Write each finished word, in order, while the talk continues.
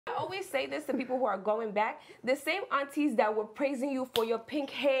always say this to people who are going back. The same aunties that were praising you for your pink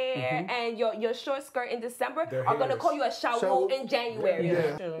hair and your short skirt in December are going to call you a shawo in January.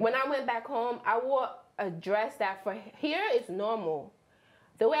 Yeah. When I went back home, I wore a dress that for here is normal.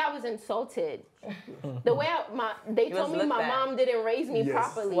 The way I was insulted, the way they told me my mom didn't raise me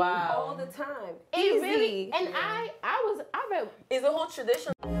properly all the time. It really, and I read. It's a whole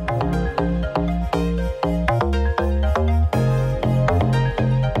tradition.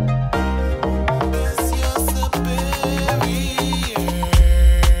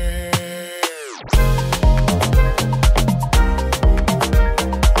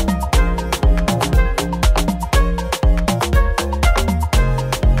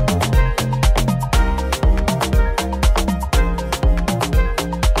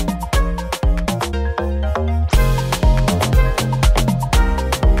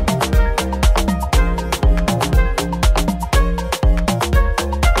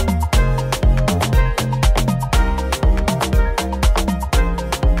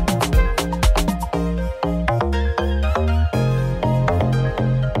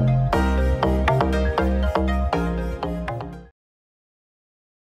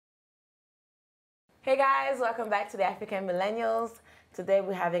 Hey guys, welcome back to the African Millennials. Today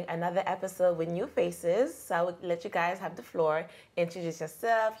we're having another episode with new faces. So I would let you guys have the floor. Introduce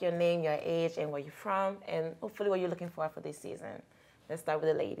yourself, your name, your age, and where you're from, and hopefully what you're looking for this season. Let's start with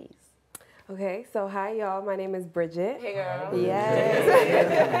the ladies. Okay, so hi y'all, my name is Bridget. Hey girl. Yes.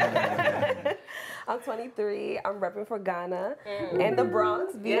 I'm 23, I'm repping for Ghana and the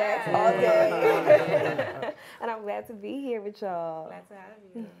Bronx, BX all day. And I'm glad to be here with y'all. Glad to have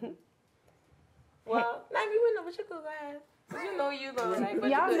you. Well, not even know, but you could go ahead. Cause you know you though, right? But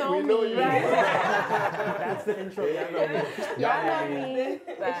Y'all know We know me, you. right? That's the intro. Y'all know me. Y'all know me.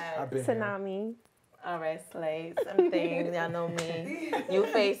 I've been here. Tsunami. All right, Slay, some things, y'all know me. New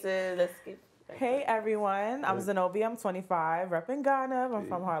faces, let's get. Hey everyone, I'm Zenobia, I'm 25, repping Ghana, I'm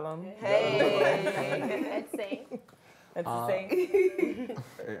from Harlem. Hey. Let's sing. That's the same.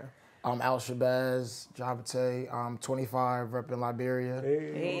 I'm Al Shabazz, Jabate. I'm 25, repping Liberia.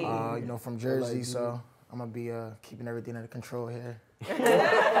 Hey. You know, from Jersey, so I'm gonna be keeping everything under control here. You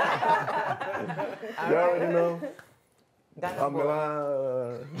already know. Ghana I'm boy.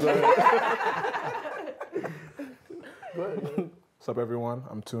 Go ahead. What's up, everyone?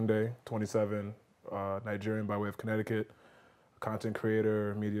 I'm Tunde, 27, Nigerian by way of Connecticut, content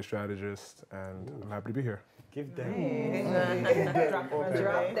creator, media strategist, and I'm happy to be here. Give them. Drop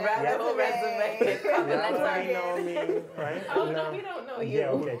the whole resume. You already know me, right? Oh, no, we don't know you.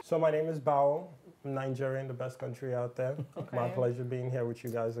 Yeah, okay. So my name is Bao. I'm Nigerian, the best country out there. My pleasure being here with you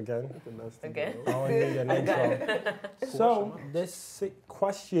guys again. Again? I don't need an intro. So this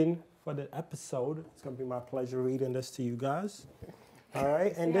question for the episode, it's gonna be my pleasure reading this to you guys. All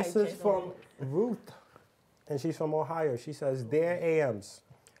right, and this is from Ruth, and she's from Ohio. She says, "Dear AMs,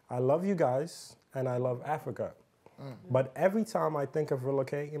 I love you guys and I love Africa, but every time I think of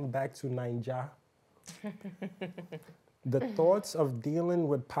relocating back to Nigeria, the thoughts of dealing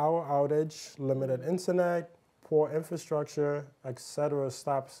with power outage, limited internet, poor infrastructure, etc.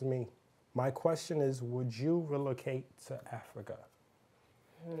 stops me. My question is, would you relocate to Africa?"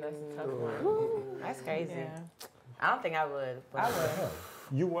 That's a tough one. That's crazy. Yeah. I don't think I would. But I would.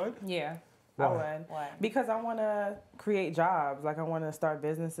 You would? Yeah, Why? I would. Why? Because I want to create jobs. Like I want to start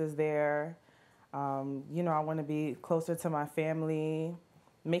businesses there. You know, I want to be closer to my family,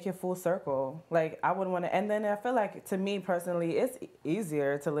 make it full circle. Like I would want to, and then I feel like to me personally, it's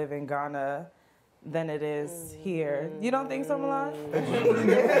easier to live in Ghana than it is here. You don't think so, Milan?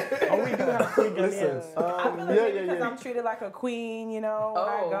 Oh, we do have three Ghanaians. Because I'm treated like a queen, you know, when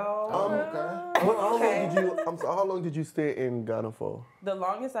I go. How long did you stay in Ghana for? The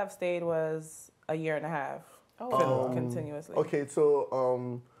longest I've stayed was a year and a half. Continuously. Okay,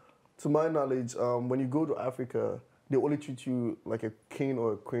 so to my knowledge, when you go to Africa, they only treat you like a king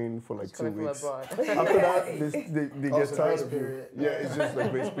or a queen for like 2 weeks. After that, they get tired of you. Yeah, it's just a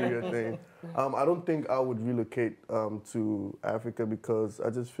grace period thing. I don't think I would relocate to Africa because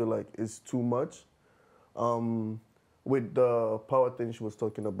I just feel like it's too much. With the power thing she was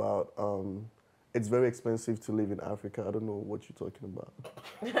talking about, it's very expensive to live in Africa. I don't know what you're talking about.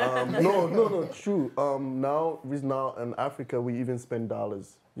 No, true. Now in Africa, we even spend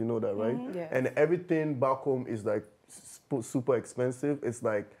dollars. You know that, right? Yes. And everything back home is like super expensive. It's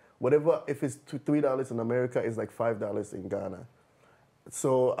like whatever, if it's $3 in America, it's like $5 in Ghana.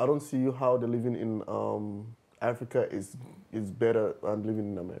 So I don't see how the living in Africa is better than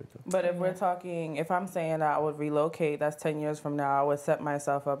living in America. But if we're talking, if I'm saying I would relocate, that's 10 years from now, I would set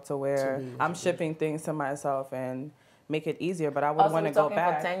myself up to where I'm shipping things to myself and make it easier. But I would want to go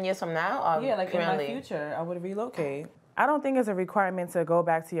back. For 10 years from now? Or yeah, like currently? In my future, I would relocate. I don't think it's a requirement to go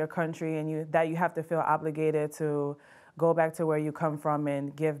back to your country and that you have to feel obligated to go back to where you come from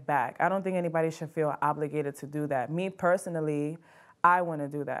and give back. I don't think anybody should feel obligated to do that. Me personally, I want to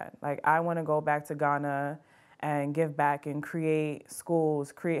do that. Like, I want to go back to Ghana and give back and create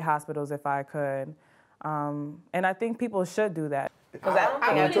schools, create hospitals if I could. And I think people should do that.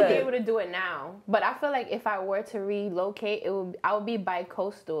 I wouldn't be able to do it now, but I feel like if I were to relocate, I would be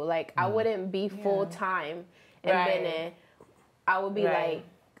bi-coastal. Like, I wouldn't be full-time in Benin. I would be like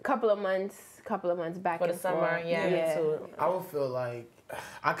a couple of months back for the summer. Yeah. I would feel like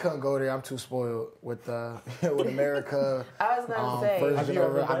I couldn't go there. I'm too spoiled with with America. I was gonna say,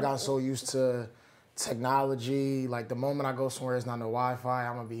 first I got so used to technology. Like, the moment I go somewhere it's not no Wi-Fi,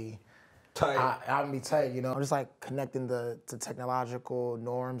 I'm gonna be tight. I'm gonna be tight. You know, I'm just like connecting to technological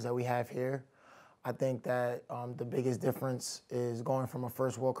norms that we have here. I think that the biggest difference is going from a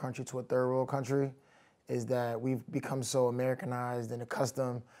first world country to a third world country. Is that we've become so Americanized and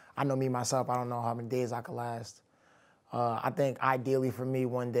accustomed. I know me myself, I don't know how many days I could last. I think ideally for me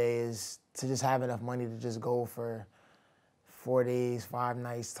one day is to just have enough money to just go for 4 days, 5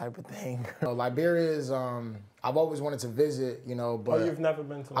 nights type of thing. Liberia is, I've always wanted to visit, you know, but... Oh, you've never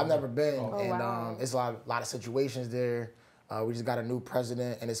been to Liberia? I've never been, wow. It's a lot of situations there. We just got a new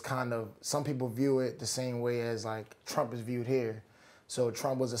president, and it's kind of, some people view it the same way as like Trump is viewed here. So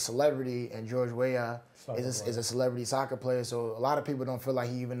Trump was a celebrity, and George Weah is a celebrity soccer player. So a lot of people don't feel like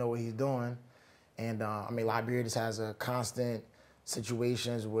he even know what he's doing. And I mean, Liberia just has a constant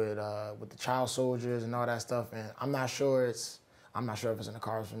situations with the child soldiers and all that stuff. And I'm not sure if it's in the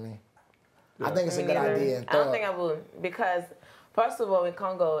cards for me. Yeah. I think it's a good idea. I don't think I would, because first of all, in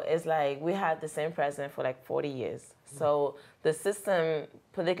Congo, it's like we had the same president for like 40 years. So the system,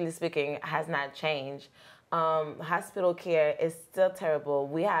 politically speaking, has not changed. Hospital care is still terrible.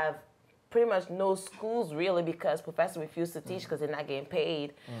 We have pretty much no schools really because professors refuse to teach because they're not getting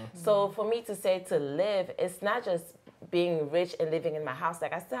paid. So for me to say to live, it's not just being rich and living in my house.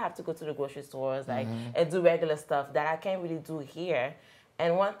 Like, I still have to go to the grocery stores and do regular stuff that I can't really do here.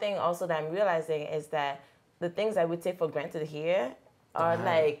 And one thing also that I'm realizing is that the things that we take for granted here are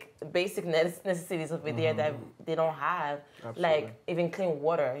like basic necessities over there that they don't have. Absolutely. Like even clean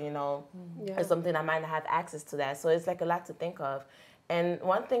water, you know, is something I might not have access to that. So it's like a lot to think of. And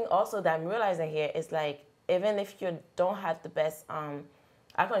one thing also that I'm realizing here is like, even if you don't have the best, I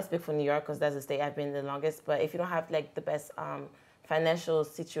can only speak for New York because that's the state I've been the longest, but if you don't have like the best financial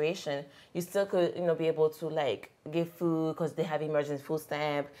situation, you still could, you know, be able to like give food because they have emergency food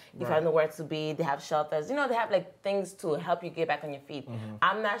stamp. If you have nowhere to be, they have shelters. You know, they have like things to help you get back on your feet.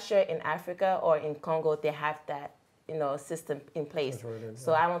 I'm not sure in Africa or in Congo they have that, you know, system in place.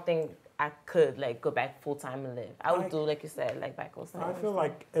 So I don't think I could like go back full time and live. I would do, like you said, like back coast. I feel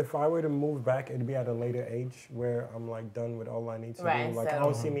like if I were to move back, it'd be at a later age where I'm like done with all I need to do. Like, I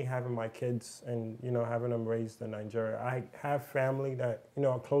don't see me having my kids and, you know, having them raised in Nigeria. I have family that, you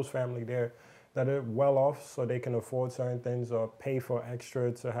know, a close family there that are well off so they can afford certain things or pay for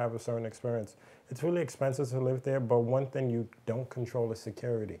extra to have a certain experience. It's really expensive to live there, but one thing you don't control is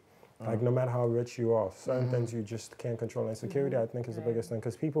security. Like, no matter how rich you are, certain things you just can't control. And security, I think, is the biggest thing.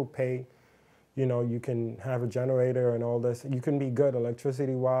 Because people pay, you know, you can have a generator and all this. You can be good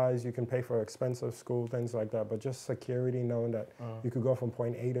electricity-wise. You can pay for expensive school, things like that. But just security, knowing that you could go from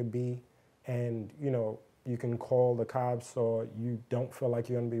point A to B and, you know, you can call the cops or you don't feel like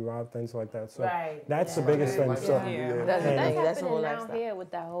you're going to be robbed, things like that. So that's the biggest thing. So, that's happening now here with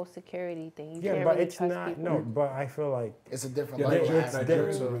that whole security thing. You can't but really it's trust not, people. no, but I feel like... It's a different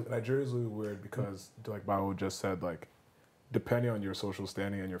Nigeria's really weird because, like Bao just said, like, depending on your social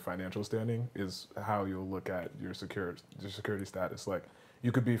standing and your financial standing is how you'll look at your security status. Like,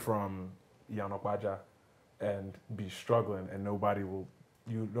 you could be from Yanokwaja and be struggling and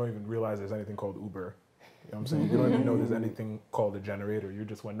you don't even realize there's anything called Uber. You know what I'm saying? You don't even know there's anything called a generator. You're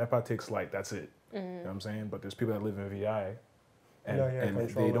just, when NEPA takes light, that's it. You know what I'm saying? But there's people that live in VI and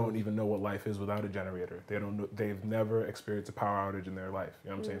they don't even know what life is without a generator. They've never experienced a power outage in their life.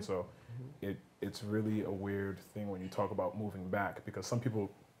 You know what I'm saying? So it's really a weird thing when you talk about moving back because some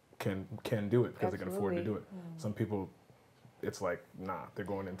people can do it because they can afford to do it. Some people, it's like, nah, they're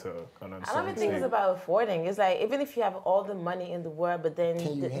going into an uncertain I don't even think it's about affording. It's like, even if you have all the money in the world, but then...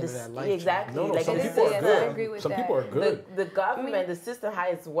 Can you handle that life? Exactly. No, like, some people are good. I agree with some that. people are good. The government, the system, how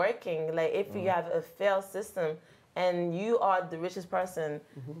it's working, like if you have a failed system and you are the richest person,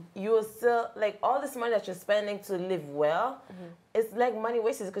 you will still, like, all this money that you're spending to live well, it's like money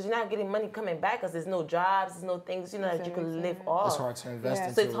wasted because you're not getting money coming back because there's no jobs, there's no things, that you can live off. It's hard to invest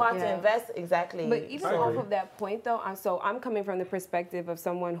into. So it's hard to invest, exactly. But even off of that point, though, I'm coming from the perspective of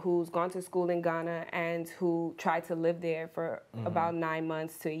someone who's gone to school in Ghana and who tried to live there for about 9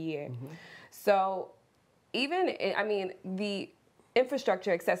 months to a year. So even, the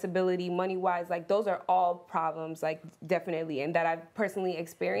infrastructure, accessibility, money-wise, like those are all problems, like definitely, and that I've personally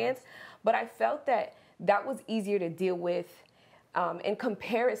experienced. But I felt that was easier to deal with in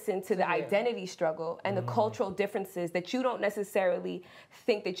comparison to the identity struggle and the cultural differences that you don't necessarily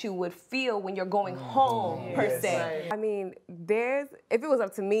think that you would feel when you're going home, per se. Right. I mean, if it was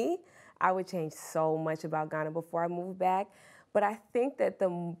up to me, I would change so much about Ghana before I moved back. But I think that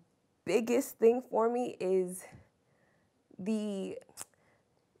the biggest thing for me is the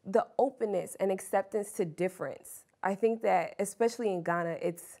openness and acceptance to difference. I think that, especially in Ghana,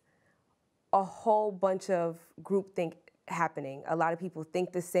 it's a whole bunch of groupthink happening. A lot of people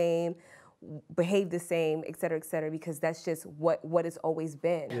think the same, behave the same, et cetera, because that's just what it's always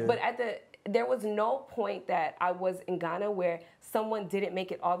been. Yeah. But there was no point that I was in Ghana where someone didn't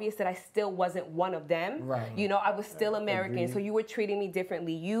make it obvious that I still wasn't one of them. Right. I was still American, so you were treating me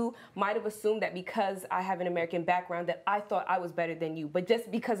differently. You might have assumed that because I have an American background that I thought I was better than you, but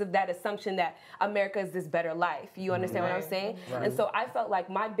just because of that assumption that America is this better life. You understand what I'm saying? Right. And so I felt like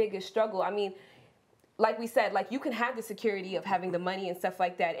my biggest struggle, like we said, like you can have the security of having the money and stuff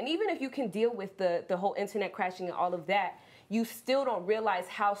like that. And even if you can deal with the whole internet crashing and all of that, you still don't realize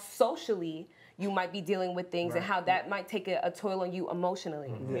how socially you might be dealing with things and how that might take a toll on you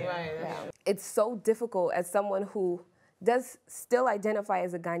emotionally. It's so difficult as someone who does still identify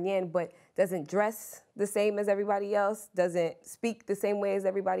as a Ghanaian, but doesn't dress the same as everybody else, doesn't speak the same way as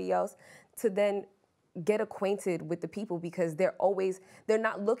everybody else, to then get acquainted with the people because they're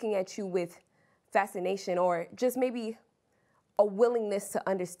not looking at you with fascination or just maybe a willingness to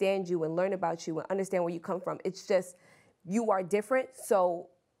understand you and learn about you and understand where you come from. It's just, you are different, so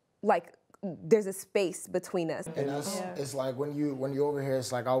like there's a space between us. And it's like when you're over here,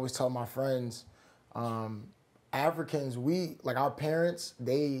 it's like I always tell my friends, Africans, our parents,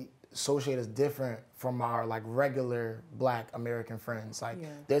 they associate us different from our like regular Black American friends. Like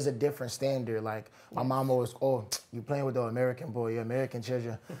there's a different standard. Like my mom always, you playing with the American boy, you're American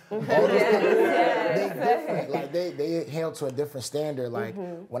children. All those people, they different. Like they held to a different standard. Like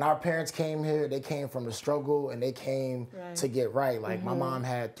when our parents came here, they came from the struggle and they came to get right. Like my mom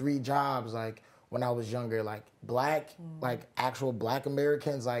had 3 jobs. Like when I was younger, like actual Black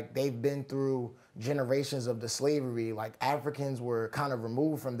Americans, like they've been through generations of the slavery. Like Africans were kind of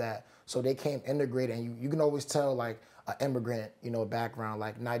removed from that, so they came integrated, and you can always tell like an immigrant, background,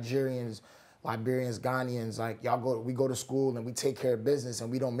 like Nigerians, Liberians, Ghanaians, like we go to school and we take care of business and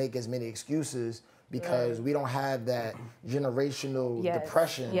we don't make as many excuses because we don't have that generational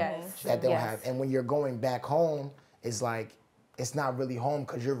depression that they'll have. And when you're going back home, it's like it's not really home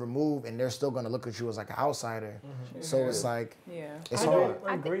because you're removed and they're still going to look at you as like an outsider. So it's like, it's hard.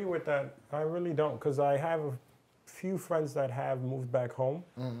 I agree with that. I really don't, because I have a few friends that have moved back home.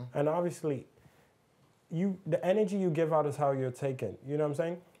 And obviously, the energy you give out is how you're taken. You know what I'm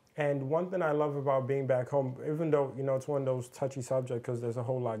saying? And one thing I love about being back home, even though, it's one of those touchy subjects because there's a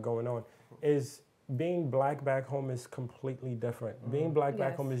whole lot going on, is being Black back home is completely different. Being Black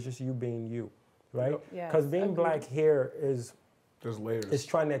back home is just you being you, right? Because being Black here is... There's layers. It's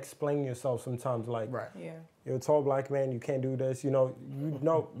trying to explain yourself sometimes, like, you're a tall Black man, you can't do this, you know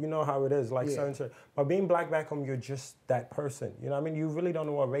how it is, like certain. But being Black back home, you're just that person. You know what I mean? You really don't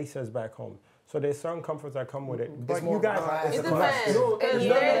know what race is back home. So there's certain comforts that come with it. But you guys,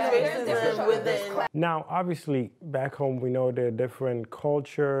 now, obviously, back home, we know there are different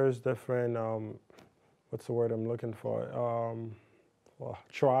cultures, different, what's the word I'm looking for?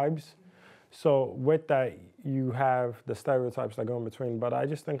 Tribes. So with that, you have the stereotypes that go in between. But I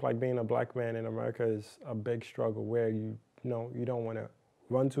just think like being a Black man in America is a big struggle where you don't want to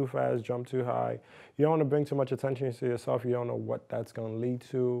run too fast, jump too high. You don't want to bring too much attention to yourself. You don't know what that's going to lead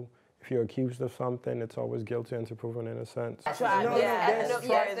to. If you're accused of something, it's always guilty until proven innocent. There's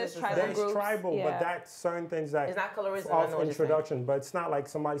tribal, but that's certain things that it's not colorism, off introduction. But it's not like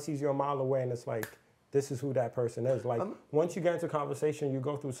somebody sees you a mile away and it's like, this is who that person is. Like, once you get into conversation, you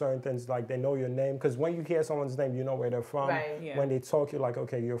go through certain things, like they know your name. Because when you hear someone's name, you know where they're from. When they talk, you're like,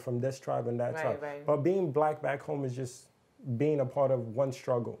 okay, you're from this tribe and that tribe. But being Black back home is just, being a part of one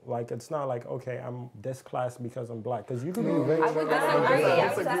struggle. Like, it's not like, okay, I'm this class because I'm black. Because you can be rich. I would disagree.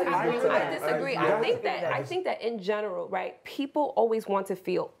 I think that in general, right, people always want to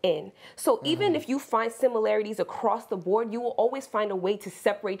feel in. So even if you find similarities across the board, you will always find a way to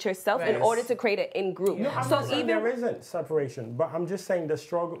separate yourself in order to create an in group. No, I'm not saying there isn't separation, but I'm just saying the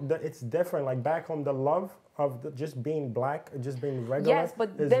struggle, it's different. Like, back home, the love of just being black, just being regular. Yes,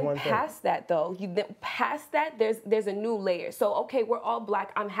 but then past that though, past that, there's a new layer. So okay, we're all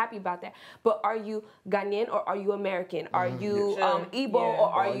black. I'm happy about that. But are you Ghanaian or are you American? Are you Igbo or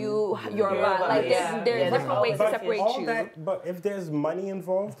are you Yoruba? Like there's different ways to separate you. But if there's money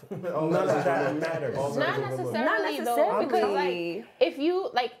involved, none of that matters. Not necessarily though, because like if you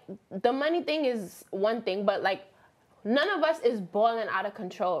like the money thing is one thing, but like none of us is boiling out of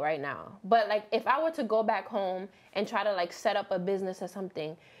control right now. But like if I were to go back home and try to like set up a business or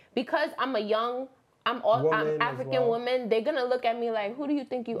something, because I'm I'm African woman, they're gonna look at me like, who do you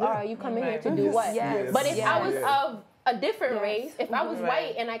think you are? You coming here to do what? Yes. But if I was of a different race, if I was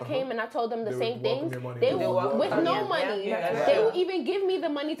white and I came and I told them the same things, they would, with no money, they would even give me the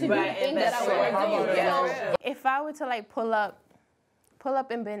money to do the things that I want to do. So if I were to like pull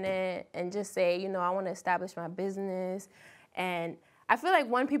up in Benin and just say, you know, I want to establish my business. And I feel like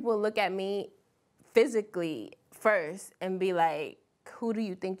when people look at me physically first and be like, who do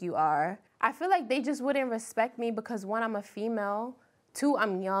you think you are? I feel like they just wouldn't respect me because 1, I'm a female, 2,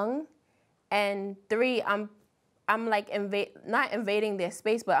 I'm young, and 3, I'm like not invading their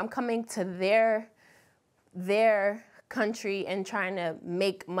space, but I'm coming to their country and trying to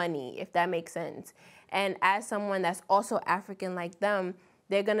make money, if that makes sense. And as someone that's also African like them,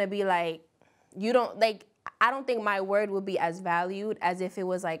 they're gonna be like, you don't, like, I don't think my word would be as valued as if it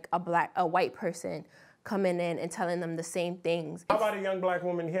was like a white person coming in and telling them the same things. How about a young black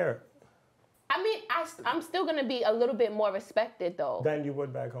woman here? I mean, I'm still gonna be a little bit more respected though. Than you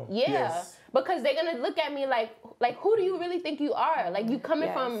would back home. Yeah, because they're gonna look at me like who do you really think you are? Like you coming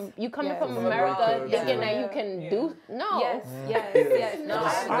from America thinking that you can do no. Yes. No,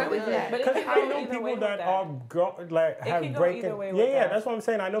 I agree with that. Because I know people that are have breaking. Yeah, that's what I'm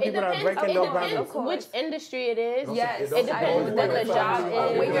saying. I know people that are breaking those boundaries. It depends which industry it is. Yes, it depends what the job is,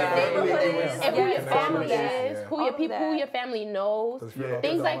 where your neighborhood is, and who your family is, who your people, who your family knows.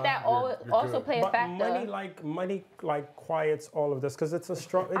 Things like that also play a factor. Money quiets all of this because it's a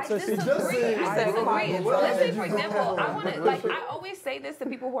strong. I disagree. Listen, for example, I always say this to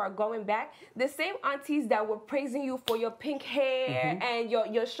people who are going back. The same aunties that were praising you for your pink hair and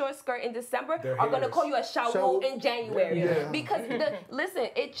your short skirt in December are gonna call you a shawo in January because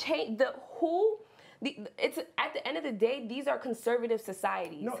it changed it's at the end of the day, these are conservative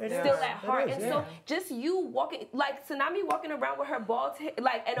societies still at heart. And so just you walking, like Tsunami walking around with her bald hair,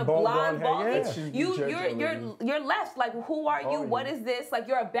 like and a blonde you're left. Like, who are you? What is this? Like,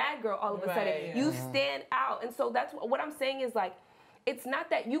 you're a bad girl all of a sudden. You stand out. And so that's what I'm saying is like, it's not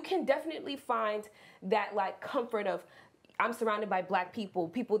that you can definitely find that like comfort of, I'm surrounded by black people,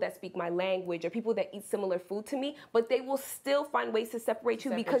 people that speak my language, or people that eat similar food to me, but they will still find ways to separate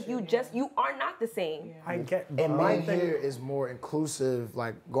you because you are not the same. Yeah. I get. And mine here is more inclusive,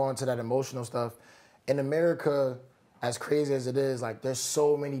 like going to that emotional stuff. In America, as crazy as it is, like there's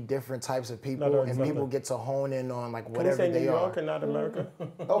so many different types of people, and people get to hone in on like whatever they are. New York and not America.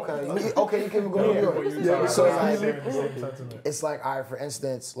 Okay, you can go to New York. Yeah, so it's like, all right, for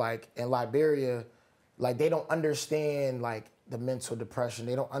instance, like in Liberia. Like, they don't understand, like, the mental depression.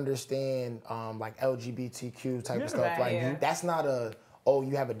 They don't understand, like, LGBTQ type of stuff. That's not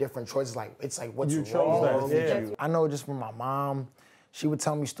you have a different choice. It's like what's wrong with you? I know just from my mom, she would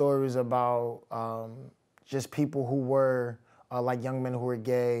tell me stories about just people who were, like, young men who were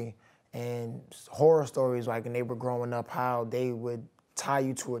gay, and horror stories, like, when they were growing up, how they would tie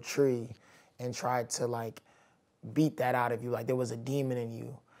you to a tree and try to, like, beat that out of you. Like, there was a demon in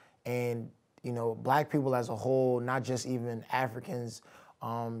you. And you know, black people as a whole, not just even Africans,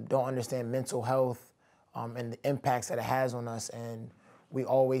 don't understand mental health and the impacts that it has on us. And we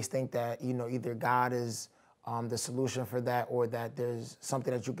always think that, you know, either God is the solution for that or that there's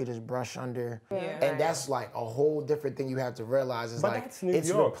something that you could just brush under. And that's like a whole different thing you have to realize. Is like, that's New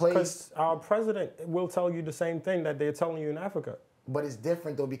York, because our president will tell you the same thing that they're telling you in Africa. But it's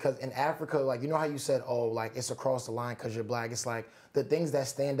different though, because in Africa, like, you know how you said, like it's across the line because you're black. It's like the things that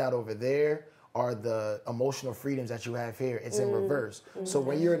stand out over there are the emotional freedoms that you have here. It's in reverse. So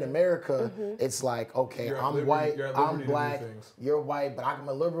when you're in America, it's like, okay, I'm white, I'm black, you're white, but I'm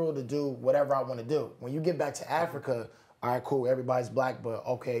a liberal to do whatever I want to do. When you get back to Africa, all right, cool, everybody's black, but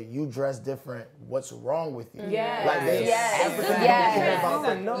okay, you dress different. What's wrong with you? Yeah. Like they Africans don't care about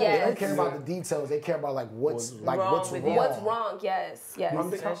that. Yes. They don't care about the details. They care about like what's wrong. What's wrong? Yes.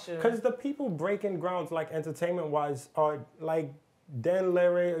 Because the people breaking grounds like entertainment-wise are like Dan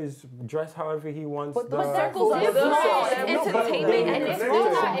Larry is dressed however he wants. But the circles are small. It's entertainment and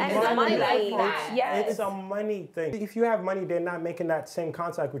it's money like that. Yes. It's a money thing. If you have money, they're not making that same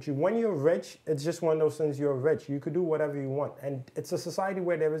contact with you. When you're rich, it's just one of those things. You're rich. You could do whatever you want, and it's a society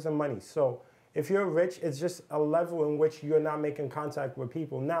where there isn't money. So if you're rich, it's just a level in which you're not making contact with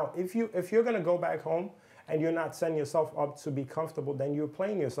people. Now, if you're gonna go back home and you're not setting yourself up to be comfortable, then you're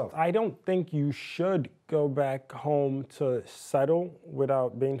playing yourself. I don't think you should go back home to settle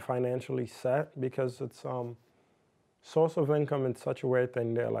without being financially set, because it's source of income in such a weird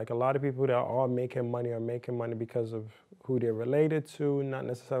thing there. Like a lot of people that are making money because of who they're related to, not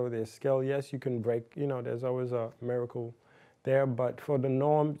necessarily their skill. Yes, you can break, there's always a miracle there, but for the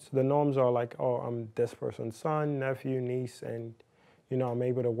norms are like, oh, I'm this person's son, nephew, niece, and I'm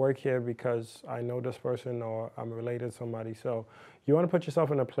able to work here because I know this person or I'm related to somebody. So you want to put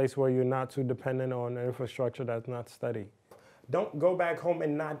yourself in a place where you're not too dependent on an infrastructure that's not steady. Don't go back home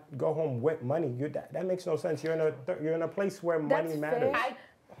and not go home with money. That makes no sense. You're in a place where money matters.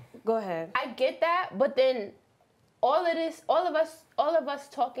 Go ahead. I get that, but then all of us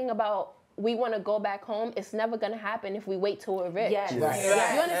talking about we want to go back home, it's never going to happen if we wait till we're rich. Yes. Right.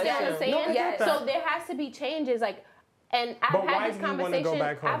 You understand what I'm saying? No, yes. So there has to be changes. Like, and I've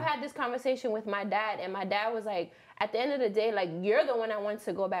had this conversation with my dad, and my dad was like, at the end of the day, like, you're the one that wants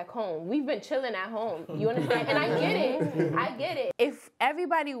to go back home. We've been chilling at home. You understand? And I get it. If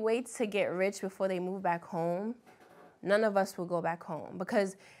everybody waits to get rich before they move back home, none of us will go back home.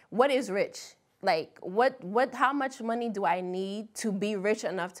 Because what is rich? Like, how much money do I need to be rich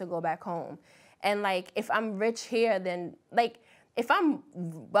enough to go back home? And like, if I'm rich here, then like, if I'm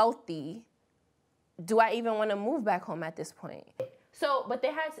wealthy, do I even want to move back home at this point? So, but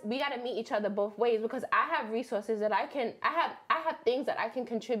we got to meet each other both ways, because I have resources that I have things that I can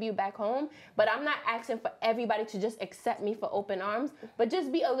contribute back home, but I'm not asking for everybody to just accept me for open arms, but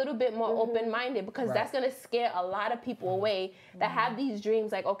just be a little bit more open-minded, because that's going to scare a lot of people away that have these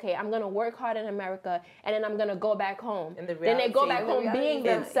dreams like, okay, I'm going to work hard in America and then I'm going to go back home. And then they go back home being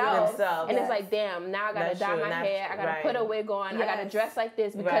themselves. And it's like, damn, now I got to dye my hair, I got to put a wig on, I got to dress like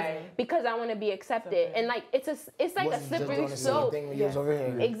this because I want to be accepted. And like, it's like a slippery slope. Over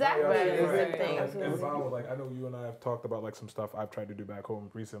here. Exactly. And Val, like, I know you and I have talked about like some stuff I've tried to do back home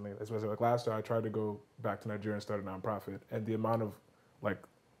recently. Especially like last year, I tried to go back to Nigeria and start a nonprofit, and the amount of like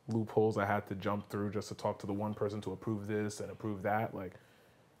loopholes I had to jump through just to talk to the one person to approve this and approve that, like,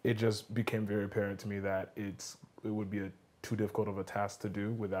 it just became very apparent to me that it would be too difficult of a task to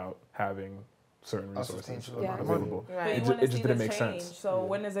do without having certain resources available. Right. It just didn't make sense. So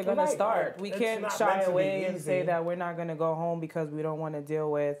when is it going to start? We can't shy away and say that we're not going to go home because we don't want to deal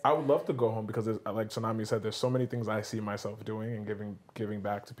with. I would love to go home because, like Tsunami said, there's so many things I see myself doing and giving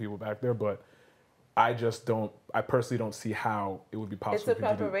back to people back there, but I personally don't see how it would be possible. It's a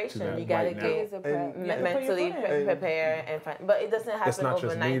preparation. You got to get mentally prepare, but it doesn't happen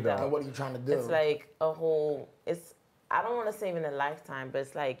overnight though. What are you trying to do? It's like I don't want to say even a lifetime, but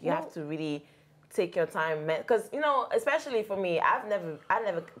it's like you have to really take your time, because especially for me, I never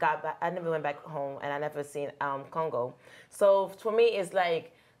went back home, and I never seen Congo. So for me, it's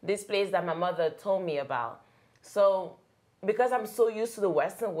like this place that my mother told me about. So because I'm so used to the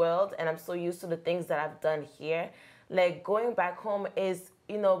Western world and I'm so used to the things that I've done here, like going back home is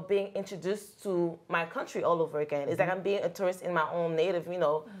being introduced to my country all over again. It's like I'm being a tourist in my own native,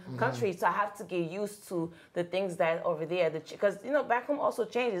 country. So I have to get used to the things that over there. Because, back home also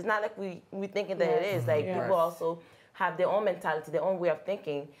changes. It's not like we thinking that it is. Like, people also have their own mentality, their own way of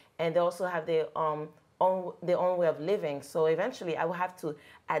thinking, and they also have their own way of living. So eventually I will have to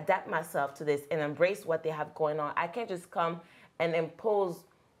adapt myself to this and embrace what they have going on. I can't just come and impose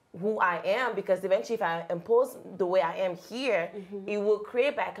who I am, because eventually if I impose the way I am here, it will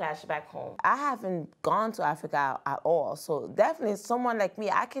create backlash back home. I haven't gone to Africa at all, so definitely someone like me,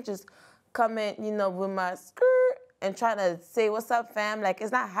 I can just come in, with my skirt and try to say, what's up, fam? Like,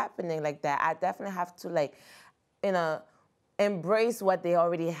 it's not happening like that. I definitely have to, like, embrace what they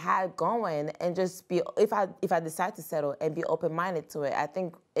already had going and just be, if I decide to settle, and be open-minded to it. I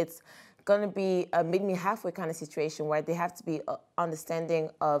think it's going to be a meet me halfway kind of situation where they have to be understanding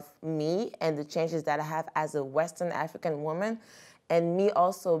of me and the changes that I have as a Western African woman, and me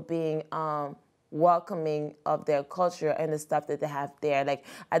also being welcoming of their culture and the stuff that they have there. Like,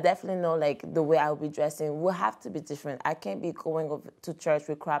 I definitely know, like, the way I'll be dressing will have to be different. I can't be going over to church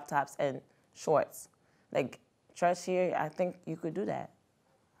with crop tops and shorts. Like, trust here, I think you could do that.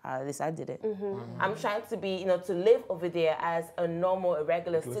 At least I did it. I'm trying to be, to live over there as a normal, a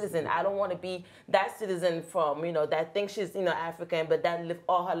regular citizen. I don't want to be that citizen from, that thinks she's, African, but that lived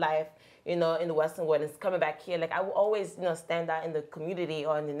all her life, in the Western world and is coming back here. Like, I will always, stand out in the community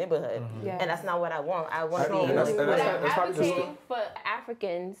or in the neighborhood. And that's not what I want. I want to be, But I'm advocating for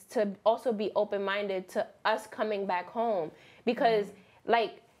Africans to also be open-minded to us coming back home. Because,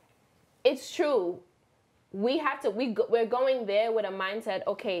 like, it's true. We're going there with a mindset,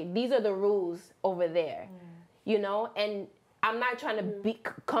 okay, these are the rules over there, and I'm not trying to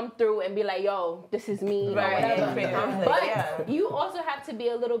come through and be like, yo, this is me, right? Or whatever. But you also have to be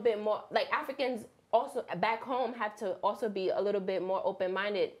a little bit more, like Africans also back home have to also be a little bit more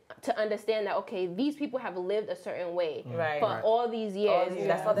open-minded to understand that, okay, these people have lived a certain way for all these years.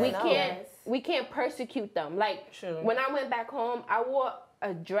 That's what they know. We can't persecute them. Like, when I went back home, I wore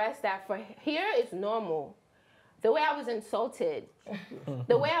a dress that for here is normal. The way I was insulted,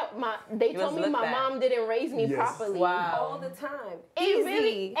 the way they told me my mom didn't raise me properly all the time. It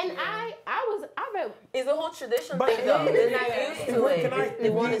really, and I it's a whole tradition thing though. They're not used to it. They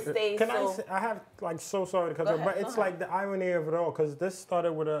want to stay. I have so sorry to cut you, but it's like the irony of it all, because this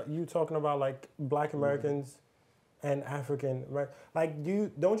started with you talking about like Black Americans and African, right? Like,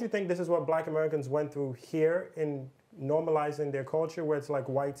 don't you think this is what Black Americans went through here in normalizing their culture, where it's like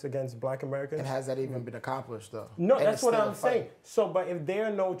whites against Black Americans? And has that even been accomplished though? No, that's what I'm saying. So, but if there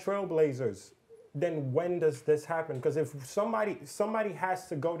are no trailblazers, then when does this happen? Because if somebody has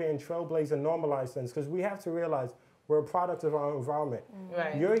to go there and trailblaze and normalize things, because we have to realize we're a product of our environment.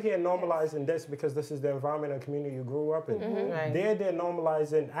 Right. You're here normalizing this because this is the environment and community you grew up in. Right. They're there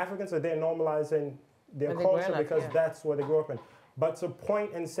normalizing, Africans are there normalizing their culture because that's what they grew up in. But to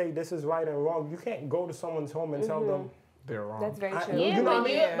point and say this is right and wrong, you can't go to someone's home and tell them they're wrong. That's very true.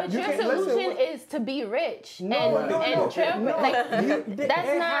 Yeah, but your solution is to be rich that's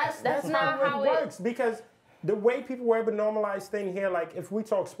not how it works. Because the way people were able to normalize thing here, like if we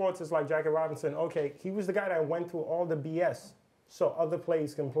talk sports, it's like Jackie Robinson. Okay, he was the guy that went through all the BS, so other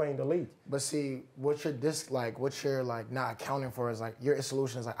players can play in the league. But see, what you're not accounting for is like your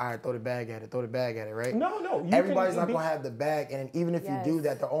solution is like, all right, throw the bag at it, right? No. Everybody's not gonna have the bag, and even if you do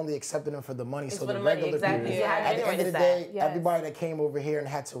that, they're only accepting them for the money. So the regular people, at the end of the day, everybody that came over here and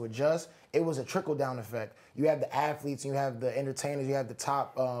had to adjust, it was a trickle down effect. You have the athletes, and you have the entertainers, you have the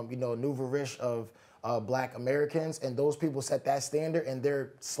top, nouveau riche of Black Americans, and those people set that standard, and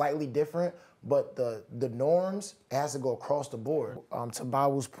they're slightly different. But the norms, it has to go across the board. To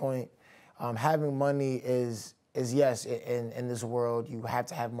Babu's point, having money is yes, in this world, you have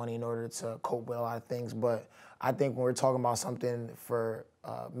to have money in order to cope with a lot of things. But I think when we're talking about something for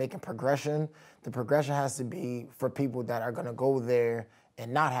making progression, the progression has to be for people that are gonna go there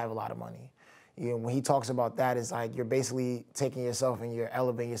and not have a lot of money. When he talks about that, it's like you're basically taking yourself and you're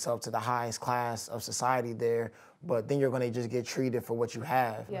elevating yourself to the highest class of society there, but then you're going to just get treated for what you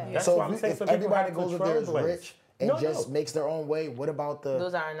have. So if everybody that goes over there is rich and makes their own way, what about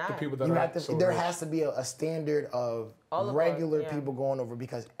those are not the people that there has to be a standard of regular people going over,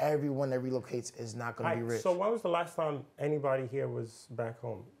 because everyone that relocates is not going to be rich. So when was the last time anybody here was back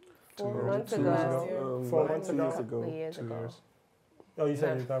home? 4 months ago. 4 months ago? 2 years ago. Oh, you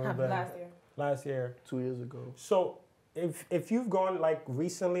said last year. 2 years ago. So if you've gone like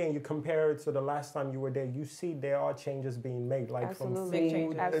recently and you compare it to the last time you were there, you see there are changes being made, like from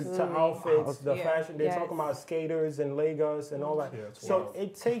food to outfits, the fashion. They're talking about skaters in Lagos and all that. So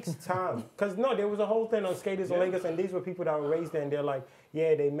it takes time. Because there was a whole thing on skaters in Lagos, and these were people that were raised there, and they're like,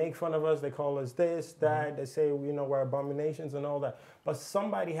 yeah, they make fun of us, they call us this, that, they say, we're abominations and all that. But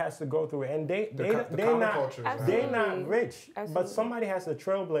somebody has to go through it, and they're not rich. But somebody has to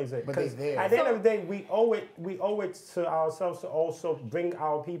trailblaze it. Because at the end of the day, we owe it to ourselves to also bring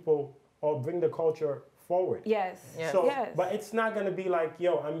our people or bring the culture forward. But it's not gonna be like,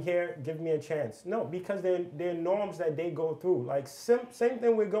 yo, I'm here, give me a chance. No, because there are norms that they go through. Like same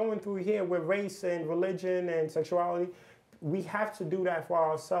thing we're going through here with race and religion and sexuality. We have to do that for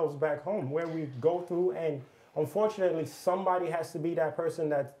ourselves back home, where we go through, and unfortunately, somebody has to be that person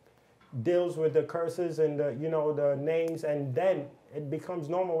that deals with the curses and the names, and then it becomes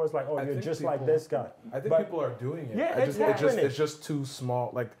normal. Where it's like, oh, you're just like this guy. I think people are doing it. Yeah, it's just too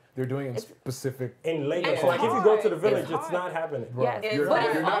small. Like they're doing it in specific. In Lagos, like if you go to the village, it's not happening. Yes, you're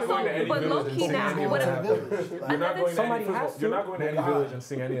not going to any village and seeing any of that happen. You're not going to any village and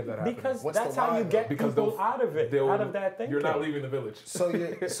seeing any of that happen. Because that's how you get people out of it, out of that thinking. You're not leaving the village.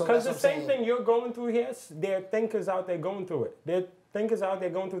 Because the same thing you're going through here, there are thinkers out there going through it. thinkers out there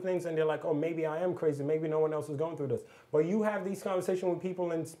going through things and they're like, oh, maybe I am crazy. Maybe no one else is going through this. But you have these conversations with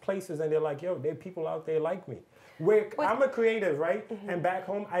people in places and they're like, yo, there are people out there like me. I'm a creative, right? And back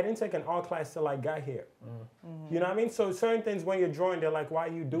home, I didn't take an art class till I got here. You know what I mean? So certain things when you're drawing, they're like, why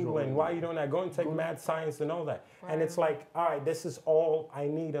are you doodling? Why are you doing that? Go and take math, science, and all that. And it's like, all right, this is all I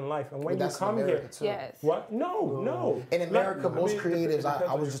need in life. And when you come here, what? No. In America, most creatives,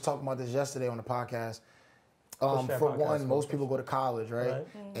 I was just talking about this yesterday on the podcast. For one, most people go to college, right?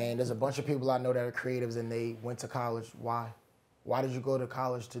 And there's a bunch of people I know that are creatives and they went to college. Why? Why did you go to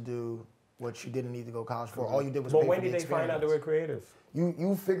college to do what you didn't need to go to college for? All you did was pay for the experience. But when did they find out they were creatives?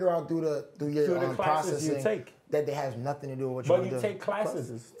 You figure out through your processing you take. That they have nothing to do with what you're doing. But you take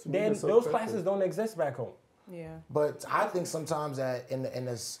classes. Then those classes don't exist back home. Yeah. But I think sometimes that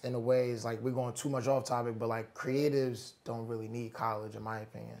in a way is like we're going too much off topic, but like creatives don't really need college in my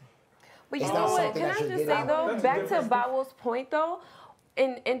opinion. But you know what? Can I just say though, back to Bawel's point though,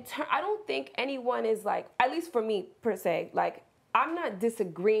 I don't think anyone is like, at least for me per se, like I'm not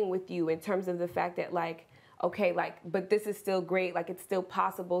disagreeing with you in terms of the fact that like, okay, like, but this is still great, like it's still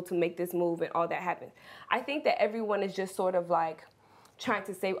possible to make this move and all that happen. I think that everyone is just sort of like trying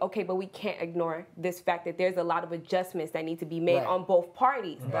to say, okay, but we can't ignore this fact that there's a lot of adjustments that need to be made on both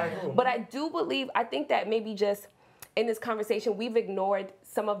parties. But I do believe, I think that maybe just in this conversation, we've ignored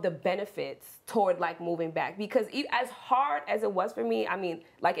some of the benefits toward like moving back, because as hard as it was for me, I mean,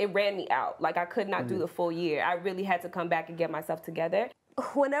 like it ran me out. Like I could not do the full year. I really had to come back and get myself together.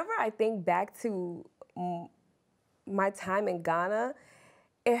 Whenever I think back to my time in Ghana,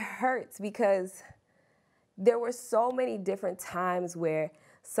 it hurts because there were so many different times where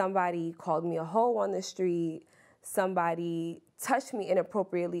somebody called me a hoe on the street, somebody touched me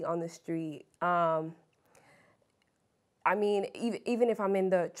inappropriately on the street. I mean, even if I'm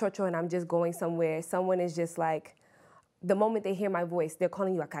in the chocho and I'm just going somewhere, someone is just like, the moment they hear my voice, they're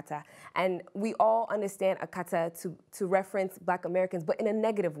calling you Akata. And we all understand Akata to reference Black Americans, but in a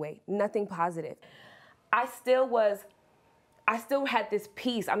negative way, nothing positive. I still had this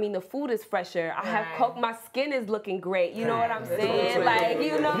peace. I mean, the food is fresher. I have coke. My skin is looking great. You know what I'm saying? Like,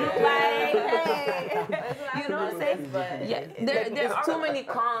 you know, like, hey. You know what I'm saying? But yeah, there's too many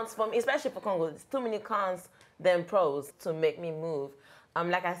cons for me, especially for Congo. There's too many cons than pros to make me move.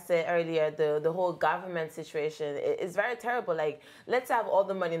 Like I said earlier, the whole government situation is very terrible. Like, let's have all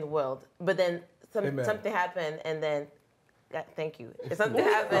the money in the world, but then something happened, and then, thank you. Something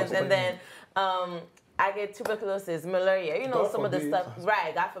happens, and then I get tuberculosis, malaria, you know, some of the stuff,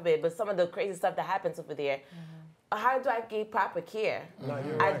 right, God forbid, but some of the crazy stuff that happens over there. How do I get proper care? No,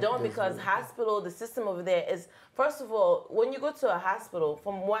 I don't, because hospital, the system over there is, first of all, when you go to a hospital,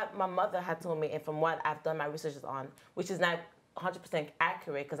 from what my mother had told me and from what I've done my research on, which is not 100%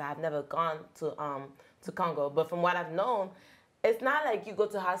 accurate because I have never gone to Congo, but from what I've known, it's not like you go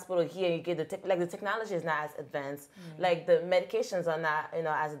to a hospital here and you get the technology is not as advanced, like the medications are not, you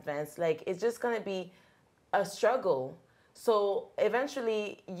know, as advanced. Like, it's just gonna be a struggle. So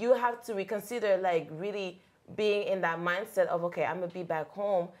eventually you have to reconsider, like, really being in that mindset of, okay, I'm gonna be back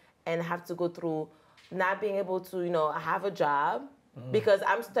home and have to go through not being able to, you know, have a job because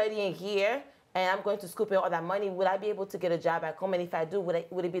I'm studying here and I'm going to scoop in all that money. Would I be able to get a job back home? And if I do,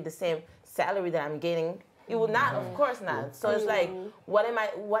 would it be the same salary that I'm getting? It would not, of course not. So it's like,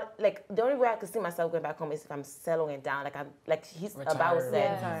 the only way I could see myself going back home is if I'm settling down, like he's about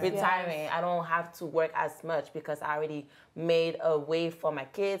said, retiring. I don't have to work as much because I already made a way for my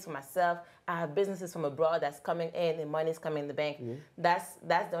kids, for myself. I have businesses from abroad that's coming in and money's coming in the bank. That's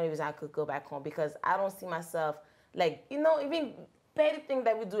the only reason I could go back home, because I don't see myself, like, you know, even petty thing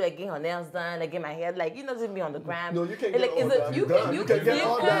that we do, like getting her nails done, like get my hair, like, you know, just be on the gram. No, you can't get all that.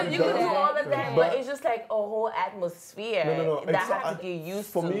 You can do all of that, but it's just like a whole atmosphere that I have to get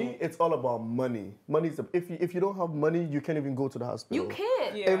used to. For me, it's all about money. Money's if you don't have money, you can't even go to the hospital. You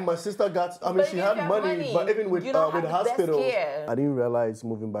can't. Yeah. And my sister got, I mean, she had money, but even with the hospital, I didn't realize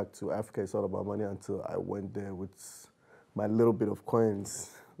moving back to Africa is all about money until I went there with my little bit of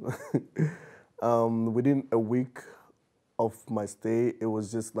coins. Within a week of my stay, it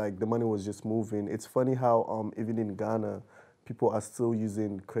was just like the money was just moving. It's funny how even in Ghana, people are still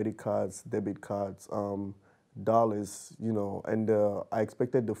using credit cards, debit cards, dollars, you know, and I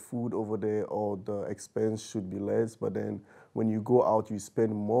expected the food over there or the expense should be less, but then when you go out, you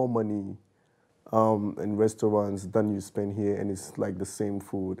spend more money in restaurants than you spend here, and it's like the same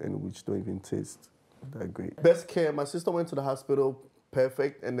food, and which don't even taste that great. Best care, my sister went to the hospital,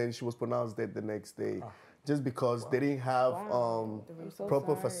 perfect, and then she was pronounced dead the next day. Just because they didn't have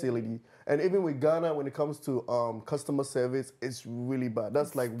proper facility. And even with Ghana, when it comes to customer service, it's really bad.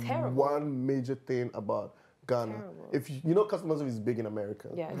 That's like one major thing about Ghana. Terrible. If you know customer service is big in America.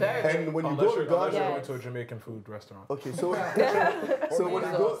 Yeah. And when you Unless go to you're Ghana, going to a Jamaican food restaurant. okay, so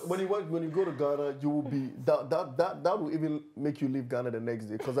when you go to Ghana, you will be that will even make you leave Ghana the next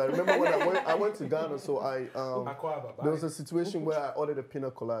day. Because I remember when I went to Ghana, so there was a situation where I ordered a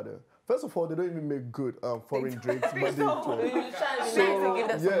pina colada. First of all, they don't even make good foreign drinks, but they to give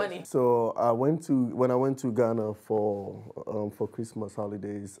them some money. So when I went to Ghana for Christmas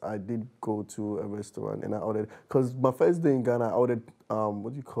holidays, I did go to a restaurant and I ordered, because my first day in Ghana, I ordered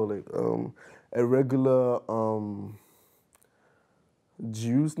what do you call it? A regular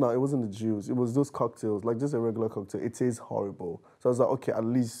juice. No, it wasn't the juice. It was those cocktails, like just a regular cocktail. It tastes horrible. So I was like, okay, at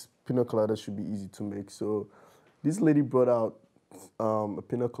least pina colada should be easy to make. So this lady brought out a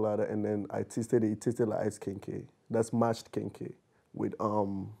pina colada, and then I tasted it. It tasted like ice kenke. That's mashed kenke with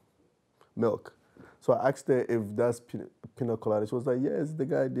milk. So I asked her if that's pina colada. She was like, yes, the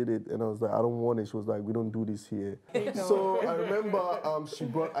guy did it. And I was like, I don't want it. She was like, we don't do this here. So I remember she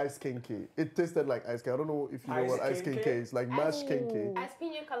brought ice kenke. It tasted like ice kenke. I don't know if you know what ice kenke is. Like mashed kenke. As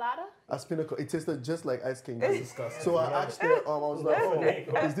pina colada? As pina colada. It tasted just like ice kenke. So I asked her, I was like,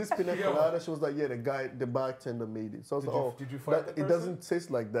 oh, is this pina colada? She was like, yeah, the bartender made it. So I was like, oh, did you fight that person? It doesn't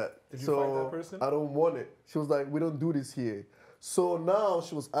taste like that. Did you fight that person? I don't want it. She was like, we don't do this here. So now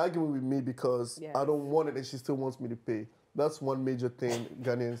she was arguing with me because I don't want it and she still wants me to pay. That's one major thing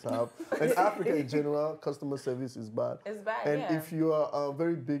Ghanaians have. And Africa in general, customer service is bad. It's bad, and if you are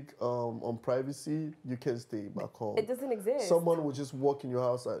very big on privacy, you can stay back home. It doesn't exist. Someone will just walk in your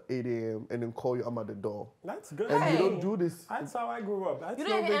house at 8 a.m. and then call you, I'm at the door. That's good. And you don't do this. That's how I grew up. That's You no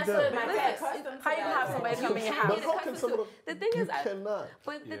don't even big answer deal. my text. How you have somebody come in your house? But how can someone... The thing you is, cannot.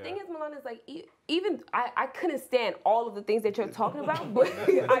 But the thing is, Milan, is like, even I couldn't stand all of the things that you're talking about, but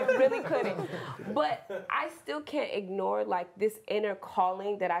I really couldn't. But I still can't ignore like this inner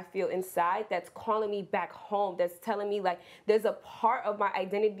calling that I feel inside that's calling me back home, that's telling me like there's a part of my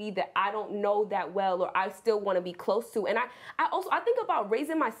identity that I don't know that well or I still want to be close to. And I think about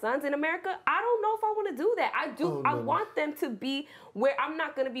raising my sons in America. I don't know if I want to do that. I want them to be where I'm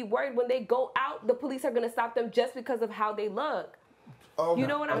not going to be worried when they go out, the police are going to stop them just because of how they look. You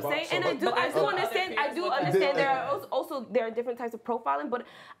know what I'm saying? And I do understand there are different types of profiling, but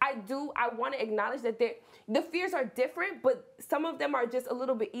I want to acknowledge that the fears are different, but some of them are just a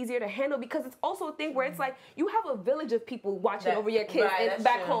little bit easier to handle because it's also a thing where it's like you have a village of people watching over your kids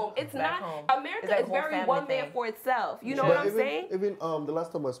back home. It's not America is very one man for itself. You know what I'm saying? Even the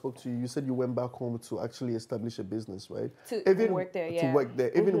last time I spoke to you, you said you went back home to actually establish a business, right? To work there, yeah. To work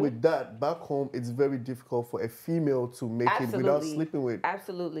there. Even with that, back home, it's very difficult for a female to make it without sleeping with.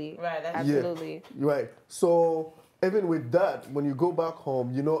 Absolutely. Right. Absolutely. Yeah, right. So even with that, when you go back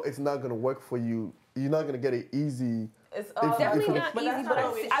home, you know it's not going to work for you. You're not going to get it easy. It's definitely not easy, but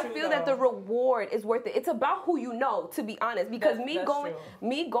I feel that the reward is worth it. It's about who you know, to be honest, because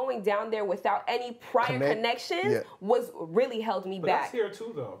me going down there without any prior connections was really held me back. That's here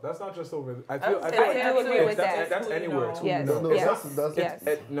too, though. That's not just over. I do agree with that. That's anywhere too. Yes.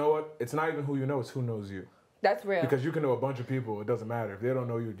 You know what? It's not even who you know; it's who knows you. That's real. Because you can know a bunch of people. It doesn't matter. If they don't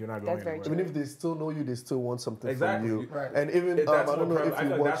know you, you're not going anywhere. Even if they still know you, they still want something from you. Right. And even, I don't know if you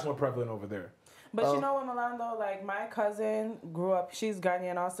watch... That's more prevalent over there. But you know what, Milando? Like, my cousin grew up, she's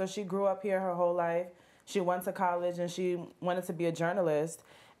Ghanaian also. She grew up here her whole life. She went to college and she wanted to be a journalist.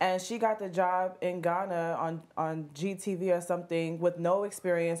 And she got the job in Ghana on GTV or something with no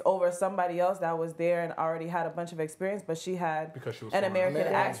experience over somebody else that was there and already had a bunch of experience, but she had an American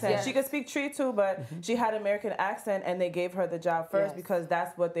accent. Yes. She could speak Tree too, but she had an American accent and they gave her the job first because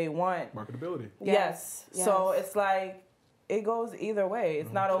that's what they want. Marketability. Yes. So it's like, it goes either way.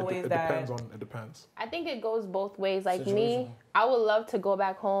 It's not always that. It depends. I think it goes both ways. Like me, I would love to go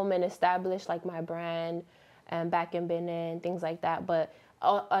back home and establish like my brand and back in Benin, things like that. But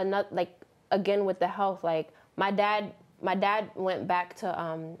again with the health, like my dad went back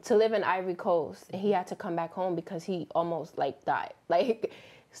to live in Ivory Coast. And he had to come back home because he almost like died. Like,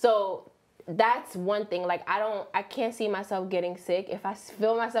 so that's one thing. Like I can't see myself getting sick. If I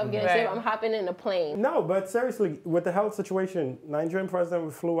feel myself getting sick, I'm hopping in a plane. No, but seriously, with the health situation, Nigerian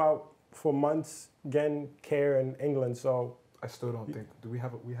president flew out for months getting care in England. So I still don't think. Do we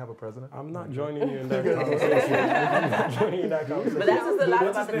have a president? I'm not joining you in that conversation. I'm not joining you in that conversation. But that's just a lot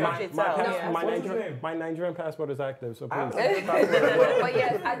about the country itself. My Nigerian passport is active, so please. But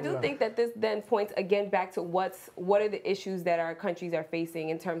yes, I do think that this then points again back to what are the issues that our countries are facing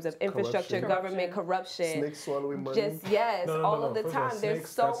in terms of infrastructure, government, corruption. Snakes swallowing money. All of the time. There's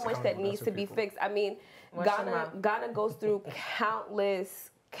so much that needs to be fixed. I mean, Ghana goes through countless.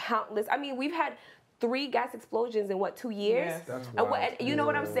 I mean, we've had 3 gas explosions in 2 years? That's and you know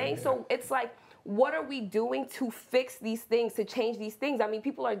what I'm saying? So it's like what are we doing to fix these things, to change these things? I mean,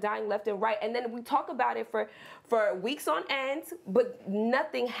 people are dying left and right, and then we talk about it for weeks on end, but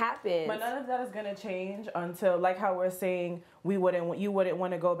nothing happens. But none of that is gonna change until, like how we're saying, you wouldn't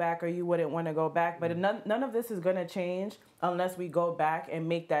want to go back, or you wouldn't want to go back. But none of this is gonna change unless we go back and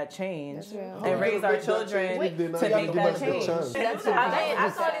make that change and raise our children to make that change.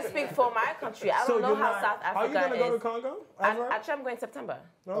 I can only speak for my country. I don't know how South Africa is. Are you gonna go to Congo? Actually, I'm going in September.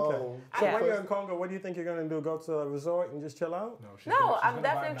 Okay. So when you're in Congo, what do you think you're gonna do? Go to a resort and just chill out? No, I'm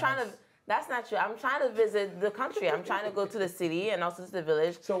definitely trying to. That's not true. I'm trying to visit the country. I'm trying to go to the city and also to the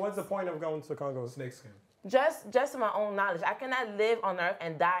village. So what's the point of going to Congo? Snakeskin. Just my own knowledge. I cannot live on Earth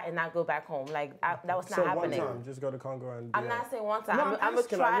and die and not go back home. Like that was not happening. So one time, just go to Congo and. I'm not saying one time. No, I'm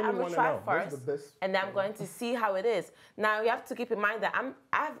gonna try first, and then I'm going to see how it is. Now you have to keep in mind that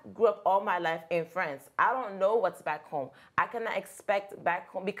I grew up all my life in France. I don't know what's back home. I cannot expect back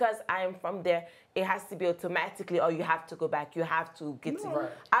home because I am from there. It has to be automatically, or you have to go back. You have to get to. Right.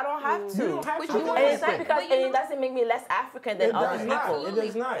 I don't have to. You don't have to. And it's not because it doesn't make me less African than other people. It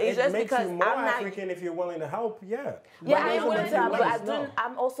does not. It's just makes because you more African if you're willing to help. Yeah. Yeah, I am willing to help, but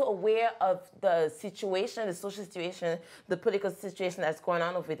I'm also aware of the situation, the social situation, the political situation that's going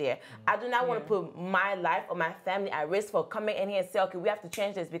on over there. I do not want to put my life or my family at risk for coming in here and say, okay, we have to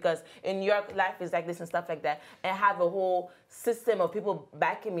change this because in New York, life is like this and stuff like that, and have a whole system of people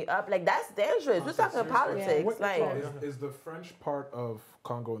backing me up. Like, that's dangerous. We're talking politics. Yeah. Like, is the French part of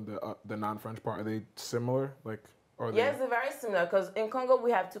Congo and the non-French part, are they similar? Like, yes, they're very similar because in Congo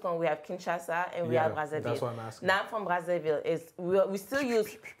we have two Congo. We have Kinshasa and we have Brazzaville. That's what I'm asking. Now from Brazzaville we still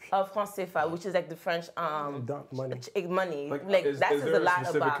use franc CFA, which is like the French money. Like is that's there a lot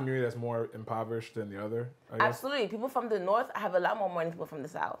specific about. Community that's more impoverished than the other? I guess? Absolutely, people from the north have a lot more money than people from the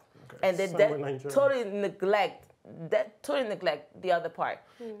south, and they totally neglect the other part.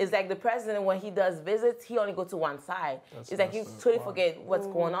 It's like the president, when he does visits, he only go to one side. It's like he totally forget what's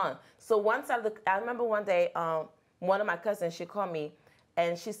going on. So one side I remember one day, one of my cousins, she called me,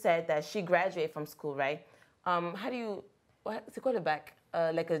 and she said that she graduated from school, right? What's it called, a back?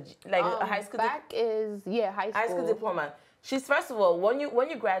 Like a high school. Back is high school. High school diploma. She's first of all, when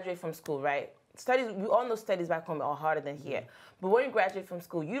you graduate from school, right? Studies, we all know studies back home are harder than here. But when you graduate from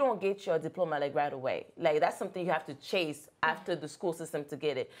school, you don't get your diploma like right away. Like that's something you have to chase after the school system to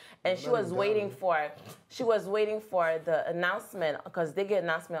get it. And she was waiting for the announcement, because they get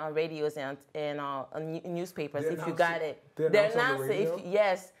announcement on radios and on newspapers if you got it. They announce it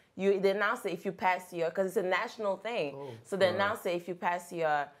they announce it if you pass your, because it's a national thing. So they announce it if you pass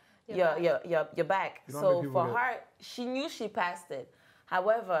your back. So for her, she knew she passed it.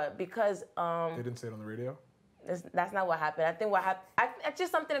 However, because they didn't say it on the radio. That's not what happened. I think what happened,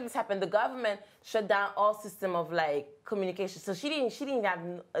 just something like this happened. The government shut down all system of like communication. So she didn't have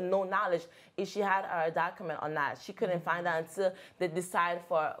no knowledge if she had a document or not. She couldn't find out until they decide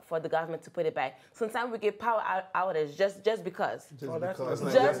for the government to put it back. Sometimes we get power outage just because.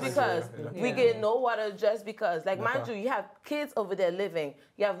 Just because. We get no water just because. Like mind you have kids over there living.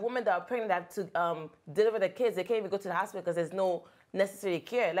 You have women that are pregnant that have to deliver their kids. They can't even go to the hospital because there's no necessary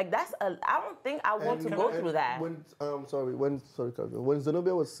care. Like that's I don't think I want to go through that. When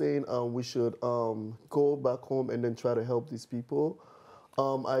Zenobia was saying we should go back home and then try to help these people,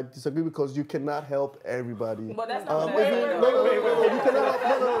 I disagree because you cannot help everybody. But that's not wait, you cannot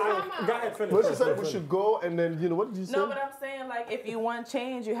help. No. Go ahead, finish. But she said we should go and then what did you say? No, but I'm saying like if you want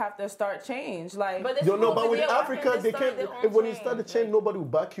change, you have to start change. Like but with Africa, they can't. When you start the change, nobody will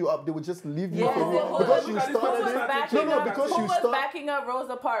back you up. They will just leave you because you started it. Because you was backing up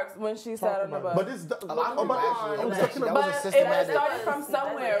Rosa Parks when she sat on the bus. But it's it started from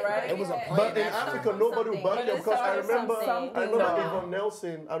somewhere, right? It was a plan. But in Africa, nobody will back you because I remember Yvonne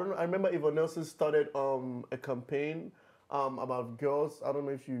Nelson. I remember Yvonne Nelson started a campaign about girls. I don't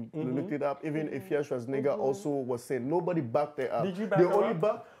know if you looked it up. Even if Schwarzenegger also was saying nobody backed her up. Did you back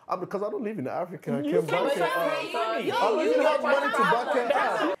her up? Because I don't live in Africa. I can't back her up. I don't even have money to back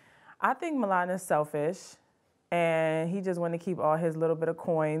her up. I think Milan is selfish, and he just want to keep all his little bit of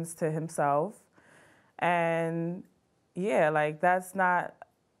coins to himself. And yeah, like that's not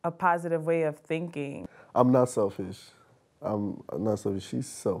a positive way of thinking. I'm not selfish. I'm not selfish. She's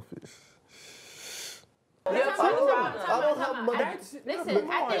selfish. I don't have money. Listen,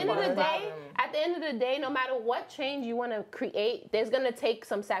 at the end of the day, no matter what change you want to create, there's gonna take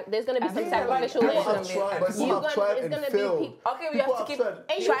some there's gonna be some sacrificial labor. It's gonna be people. Okay, we have to keep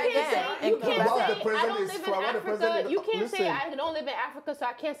trying again. You can't say I don't live in Africa. You can't say I don't live in Africa, so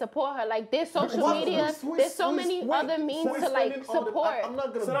I can't support her. Like there's social media, there's so many other means to like support. I'm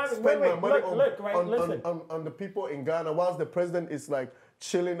not gonna spend my money on the people in Ghana whilst the president is like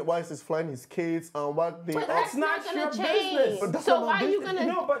chilling while he's flying his kids and what they. But that's not your gonna change. business. So why are you gonna?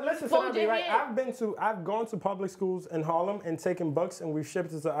 No, but listen, fold your right? hand? I've gone to public schools in Harlem and taken books, and we've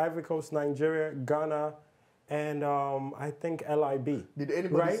shipped it to Ivory Coast, Nigeria, Ghana, and I think LIB. Did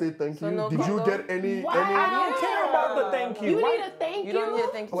anybody say thank you? no Did you get any? Wow. I don't care about the thank you. You Why- need a thank you. You don't need a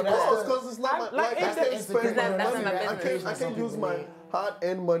thank you. Well, because it's not my Like, I can't it's spend my that's money. not my business. I can't use my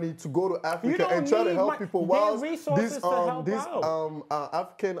hard-earned money to go to You Africa don't and try to need help people their while resources these to help these out.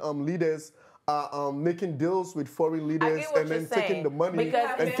 African leaders are making deals with foreign leaders what and then you're taking saying, the money because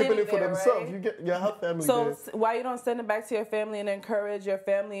and keeping family it for there, themselves. right? You have family So there. why you don't send it back to your family and encourage your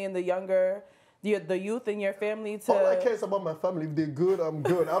family and the youth in your family to? All I care is about my family. If they're good, I'm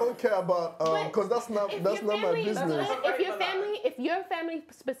good. I don't care about because that's not my business. If your family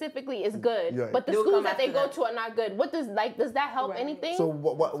specifically is good, Yeah. but the They'll schools come that they after go that. to are not good, does that help anything? So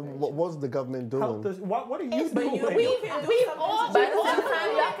what's the government doing? Help this. What are you It's- doing? we've all But at the same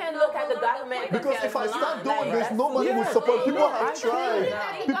time, y'all can look at the government. Because if I start doing this, that's nobody too will much. support. People I have tried.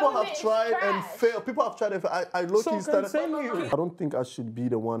 agree. People have Government is tried and trash. failed. People have tried and failed. I low-key So started. continue. I don't think I should be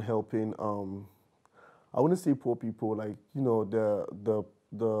the one helping. I wouldn't say poor people, like the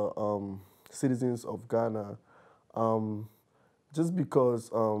citizens of Ghana, just because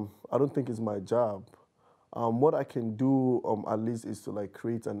I don't think it's my job. What I can do at least is to like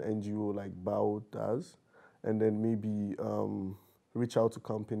create an NGO like Bao does, and then maybe reach out to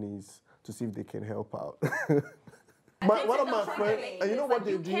companies to see if they can help out. One of my friends, and you know what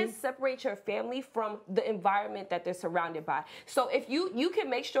they you do? can't separate your family from the environment that they're surrounded by. So if you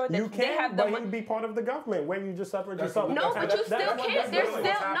can make sure that You they have can, the but money. you'd be part of the government where you just separate yourself. No, but you still can't. There's literally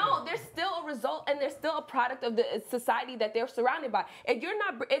what's happening. there's still a result, and there's still a product of the society that they're surrounded by. If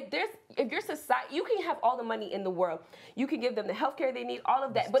your society, you can have all the money in the world, you can give them the healthcare they need, all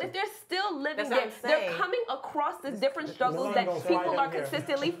of that. But if they're still living That's there, what I'm they're saying. coming across the different struggles Milan that gonna fly people in are here.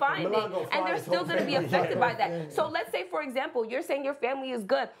 consistently finding, Milan gonna fly and they're his still whole going to be family. affected by that. So let's say, for example, you're saying your family is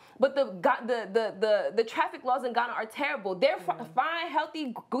good, but the traffic laws in Ghana are terrible. They're fine,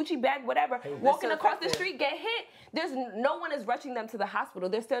 healthy, Gucci bag, whatever, walking still across the affected. street, get hit. There's no one is rushing them to the hospital.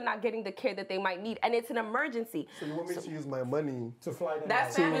 They're still not getting the care that they might need, and it's an emergency. So you want me to use my money? to fly them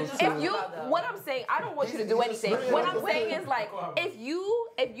That's out. family. If you, what I'm saying, I don't want you to do anything. What I'm saying is like, if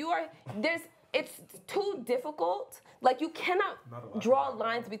you are, it's too difficult. Like you cannot draw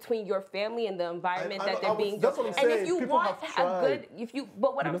lines between your family and the environment that they're being. That's what I'm and saying. if you People want have a good,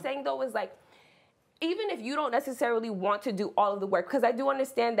 but what I'm saying though is like, even if you don't necessarily want to do all of the work, because I do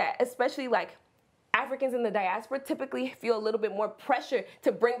understand that, especially like Africans in the diaspora typically feel a little bit more pressure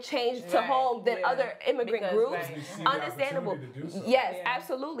to bring change to home than other immigrant Because, groups. right. You see the Understandable. opportunity to do so. Yes,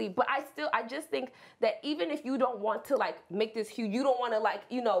 absolutely. But I just think that even if you don't want to like make this huge, you don't want to like,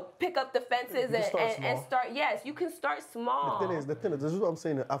 pick up the fences and start, yes, you can start small. The thing is, this is what I'm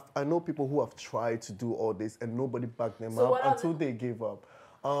saying. I know people who have tried to do all this and nobody backed them So up until they gave up.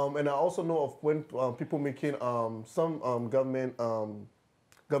 And I also know of when people making some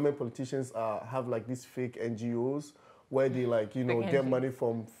government politicians have like these fake NGOs where they like get money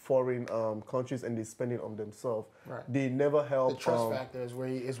from foreign countries and they spend it on themselves. Right. They never help. The trust factor is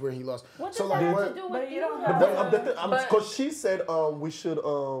where he lost. What does So that like, have to do with you you? don't have Because she said we should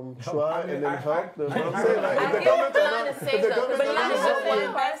try and then help them. I'm saying like if I the get government what are Milana not, says if the though, government but are Milana not is just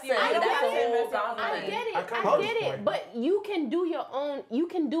helping, one person. I That's get the whole it. government. I get it. kind I of get like- it. But you can do your own. You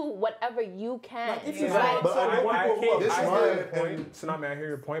can do whatever you can. If you Like, But I know people who have I hear tried your point, Tsunami, I hear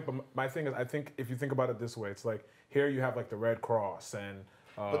your point, but my thing is, I think if you think about it this way, it's like here you have like the Red Cross and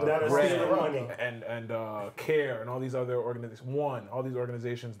that are Red stealing money. and CARE and all these other organizations. All these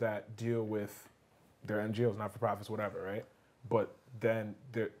organizations that deal with their NGOs, not for profits, whatever, right? But then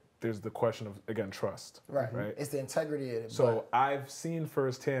there's the question of again trust, right. It's the integrity of it. So I've seen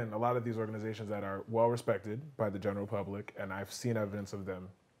firsthand a lot of these organizations that are well respected by the general public, and I've seen evidence of them,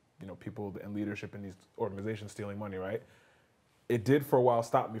 people in leadership in these organizations stealing money, right? It did for a while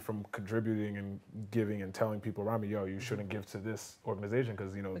stop me from contributing and giving and telling people around me, yo, you shouldn't give to this organization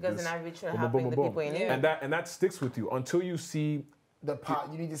because Because this, they're not reaching boom, helping boom, the boom, people in boom. need. And that sticks with you until you see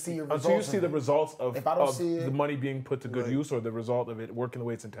you need to see your results. until you see of the it. results of If I don't see the it- money being put to good use or the result of it working the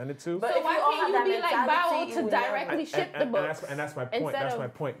way it's intended to. But so if why you all can't have you that be like mentality, Bao you to would never- directly ship the books? And that's my point. Instead That's of- my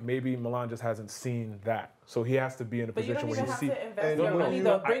point. Maybe Milan just hasn't seen that, so he has to be in a But you position don't where even he have sees. to invest No, your no, money no,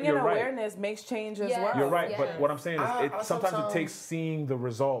 though. no, Bringing you're right. awareness makes change as Yes. well. You're right, Yes. but what I'm saying is, I sometimes it sometimes- takes seeing the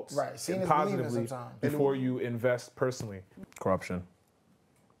results Right, seeing is believing positively sometimes. before you invest personally. Corruption,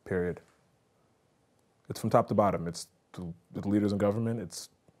 period. It's from top to bottom. It's the leaders in government. It's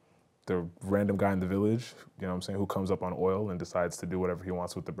the random guy in the village, who comes up on oil and decides to do whatever he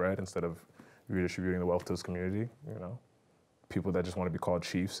wants with the bread instead of redistributing the wealth to his community, people that just want to be called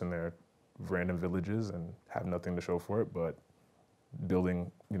chiefs in their random villages and have nothing to show for it, but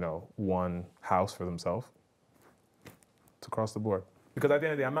building, you know, one house for themselves. It's across the board. Because at the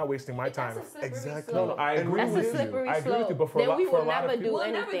end of the day, I'm not wasting my time. Exactly. No, I agree with you. I agree with you, but for a lot of people, we'll never do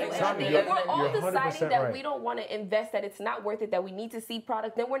anything. If we're all deciding that we don't want to invest, that it's not worth it, that we need to see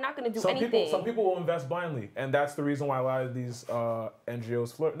product, then we're not going to do anything. Some people will invest blindly, and that's the reason why a lot of these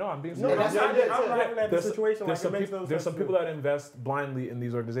NGOs flirt. No, I'm being serious. There's some people that invest blindly in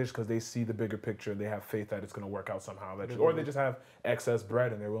these organizations because they see the bigger picture. They have faith that it's going to work out somehow, or they just have excess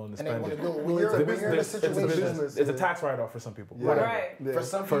bread and they're willing to spend it. It's a tax write-off for some people. Right.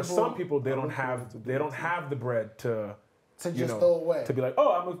 Yeah. For some people, they don't have the bread to just throw away. To be like,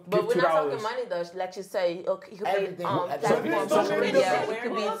 oh, I'm gonna give $2. But we're not talking money though. Like you say, okay, you could be platform, social media. It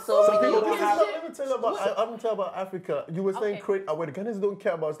could be so many. Let me tell you about Africa. You were saying create awareness. Ghanaians don't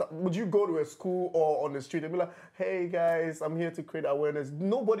care about stuff. Would you go to a school or on the street and be like, hey guys, I'm here to create awareness?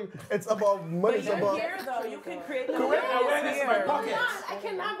 Nobody. It's about money. But you're here though. You can create awareness in my pocket. I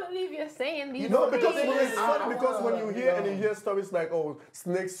cannot believe you're saying these. No, because it's funny because when you hear stories like, oh,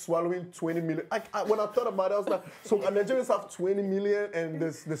 snakes swallowing 20 million. When I thought about it, I was like, so Nigerians have 20 million and the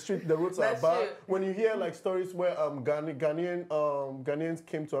roads are bad. When you hear like stories where Ghanaians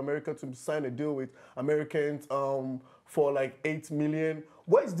came to America to sign a deal with Americans for like 8 million.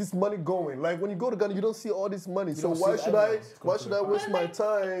 Where is this money going? Like when you go to Ghana, you don't see all this money. So why should I waste my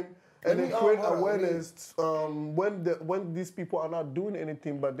time and then create awareness when these people are not doing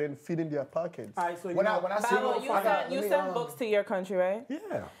anything but then feeding their pockets? All right, so you send books to your country, right?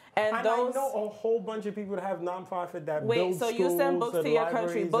 Yeah. And I know a whole bunch of people that have nonprofit that build schools. Wait, so you send books to your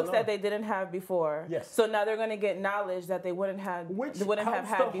country, books that they didn't have before. Yes. So now they're going to get knowledge that they wouldn't have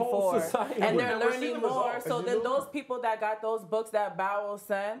had before. Society. And they're learning more. So then those people that got those books that Bow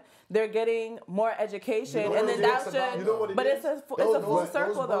sent, they're getting more education. And then that should, but it's a full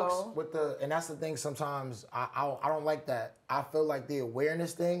circle though. And that's the thing sometimes, I don't like that. I feel like the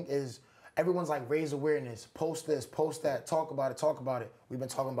awareness thing is, everyone's like, raise awareness, post this, post that, talk about it. We've been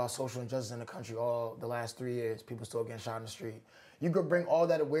talking about social injustice in the country all the last 3 years. People still getting shot in the street. You could bring all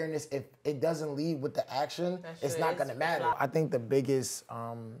that awareness. If it doesn't lead with the action, it's not going to matter. I think the biggest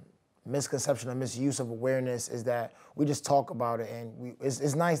misconception or misuse of awareness is that we just talk about it, and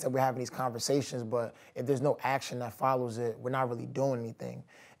it's nice that we're having these conversations, but if there's no action that follows it, we're not really doing anything.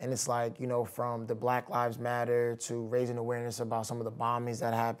 And it's like, you know, from the Black Lives Matter to raising awareness about some of the bombings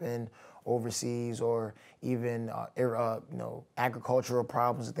that happened overseas, or even agricultural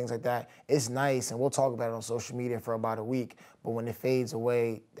problems and things like that. It's nice, and we'll talk about it on social media for about a week, but when it fades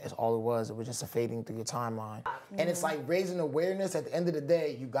away, that's all it was. It was just a fading through your timeline. And it's like raising awareness. At the end of the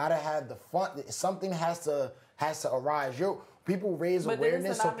day, you gotta have the fun. Something has to arise. People raise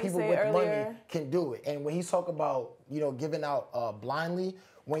awareness so people with money can do it. And when he's talking about, giving out blindly,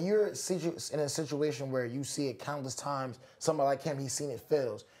 when you're in a situation where you see it countless times, somebody like him, he's seen it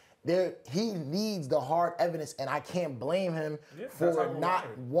fails. He needs the hard evidence, and I can't blame him for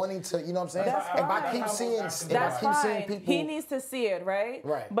not wanting to, you know what I'm saying? If I keep seeing people... He needs to see it, right?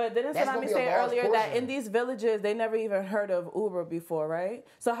 Right. But didn't Salami say earlier that in these villages, they never even heard of Uber before, right?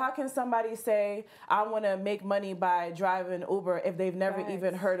 So how can somebody say, I want to make money by driving Uber if they've never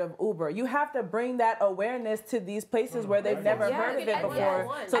even heard of Uber? You have to bring that awareness to these places where they've never heard of it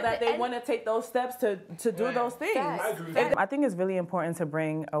before, so that they want to take those steps to do those things. I think it's really important to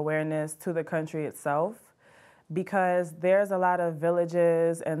bring awareness to the country itself, because there's a lot of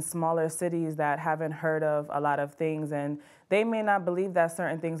villages and smaller cities that haven't heard of a lot of things, and they may not believe that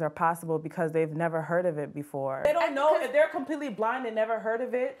certain things are possible because they've never heard of it before. They don't know if they're completely blind and never heard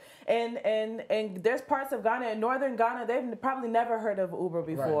of it. And there's parts of Ghana, in northern Ghana, they've probably never heard of Uber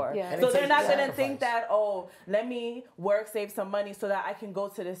before. Right. Yeah. So they're not going to think that, oh, let me work, save some money so that I can go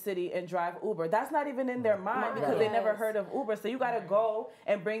to the city and drive Uber. That's not even in their mind because they never heard of Uber. So you got to go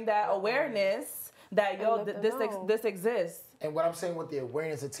and bring that awareness that, this exists. And what I'm saying with the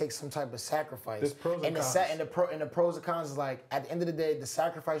awareness, it takes some type of sacrifice. There's pros and cons. And the pros and cons is like, at the end of the day, the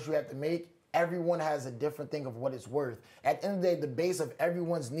sacrifice you have to make, everyone has a different thing of what it's worth. At the end of the day, the base of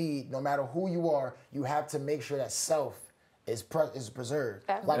everyone's need, no matter who you are, you have to make sure that self is preserved.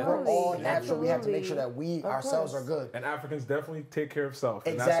 Absolutely. Like we're all natural. We have to make sure that we ourselves are good. And Africans definitely take care of self.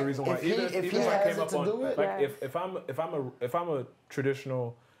 And that's the reason why even I came up on, like, if I'm a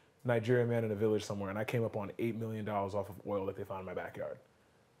traditional Nigerian man in a village somewhere, and I came up on $8 million off of oil that they found in my backyard.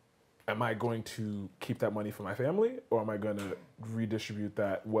 am I going to keep that money for my family, or am I going to redistribute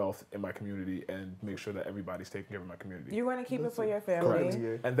that wealth in my community and make sure that everybody's taking care of my community? You want to keep it for your family.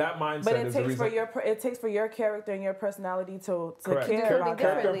 Correct. And that mindset but it is takes the reason. it takes for your character and your personality to Correct. care about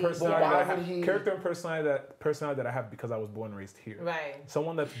character that. and personality that I have because I was born and raised here. Right.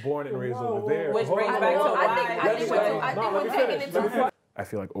 Someone that's born and raised over there. Which brings back to why. I think we're taking it too far. I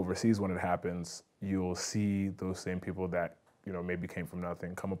feel like overseas when it happens, you'll see those same people that, you know, maybe came from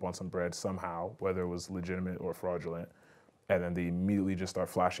nothing, come up on some bread somehow, whether it was legitimate or fraudulent, and then they immediately just start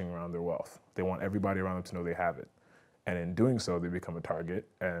flashing around their wealth. They want everybody around them to know they have it. And in doing so, they become a target,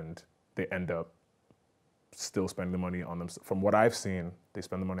 and they end up still spending the money on them. From what I've seen, they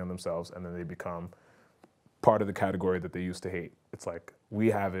spend the money on themselves, and then they become part of the category that they used to hate. It's like, we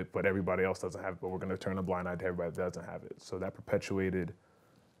have it, but everybody else doesn't have it, but we're gonna turn a blind eye to everybody that doesn't have it. So that perpetuated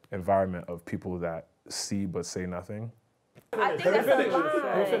environment of people that see but say nothing. I think that's a lie.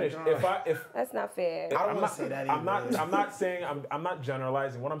 Let me finish. That's not fair. I don't want to say that either. I'm not saying, I'm not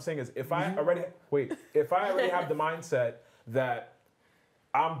generalizing. What I'm saying is if I already have the mindset that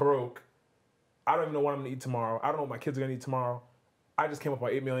I'm broke, I don't even know what I'm gonna eat tomorrow, I don't know what my kids are gonna eat tomorrow, I just came up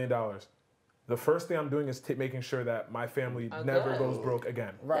with $8 million. The first thing I'm doing is making sure that my family never goes broke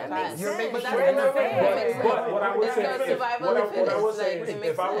again. Right. That makes sense. But that's But what I would say is,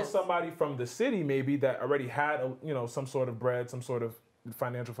 if I was sense. somebody from the city, maybe that already had, some sort of bread, some sort of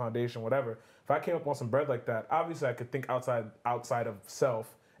financial foundation, whatever. If I came up on some bread like that, obviously I could think outside of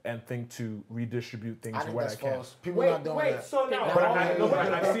self and think to redistribute things when I can. False. People not doing that. So now, But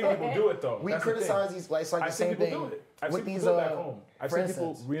I've seen people do it though. We That's criticize these, like, it's like the same thing. I've with seen these, people do it back home. I've for seen people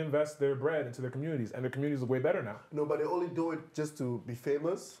instance. reinvest their bread into their communities, and their communities are way better now. No, but they only do it just to be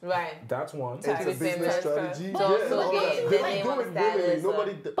famous. Right. That's one. It's a business strategy. But All look that. at- They like- don't do it willingly.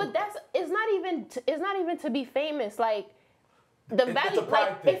 Nobody. But it's not even to be famous. Like the value, it's a pride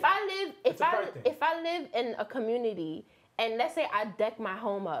like thing. if I live in a community and let's say I deck my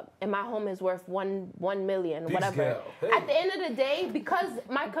home up and my home is worth $1 million, whatever. Hey. At the end of the day, because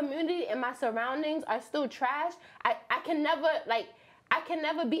my community and my surroundings are still trash, I can never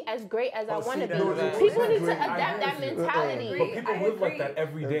be as great as I want to be. People need to adapt that mentality. But people live like that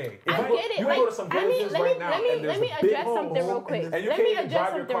every day. I get it. You Like, go to some villages right now, and let there's me a big address something real quick. and you Let can't me even address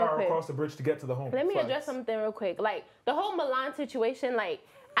drive your something real car quick. across the bridge to get to the home. Let me Facts. address something real quick. Like the whole Milan situation, like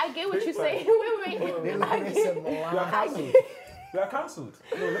I get what you're saying. Wait. You're cancelled.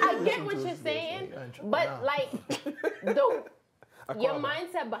 I get what you're saying, but like your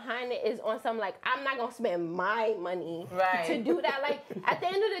mindset behind it is on some like I'm not gonna spend my money to do that. Like at the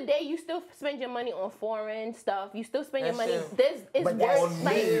end of the day, you still spend your money on foreign stuff. You still spend your money. This is But that's worth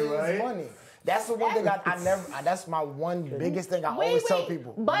like money. That's the one thing I never. That's my one biggest thing I always tell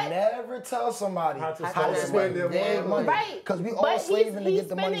people. but- never tell somebody how to spend spend their their money. right. Because we But all slaving to get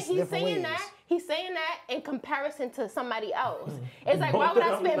the money he's different ways. He's saying that in comparison to somebody else. It's like, why would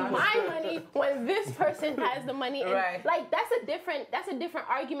I spend my money when this person has the money? And like that's a different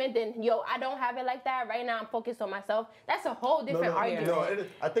argument than I don't have it like that. Right now I'm focused on myself. That's a whole different argument. No,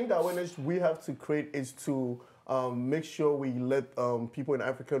 I think the awareness we have to create is to make sure we let people in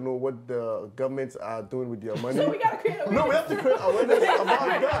Africa know what the governments are doing with their money. So we gotta create awareness. No, we have to create awareness about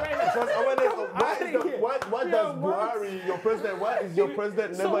that. Because awareness of why does Buhari, your president, why is your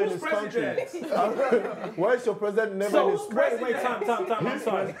president never in his country? Why is your president never in his country? Wait, time. I'm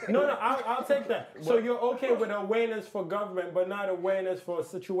sorry. No, I'll take that. So you're okay with awareness for government, but not awareness for a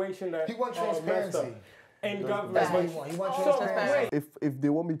situation that He wants transparency. And government. That's what he wants. He wants transparency. If they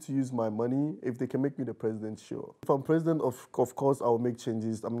want me to use my money, if they can make me the president, sure. If I'm president, of course, I'll make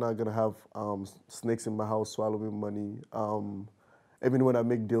changes. I'm not gonna have snakes in my house swallowing money. Even when I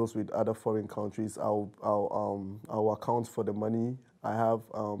make deals with other foreign countries, I'll account for the money I have.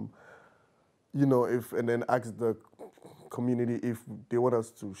 And then ask the community if they want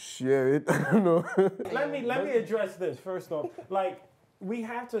us to share it. Let me address this first off. Like, we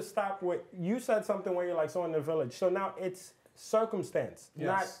have to stop with, you said something where you're like, so in the village. So now it's circumstance,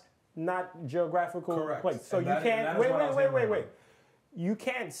 not geographical place. So you can't, wait. You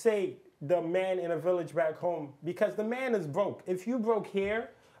can't say the man in a village back home because the man is broke. If you broke here,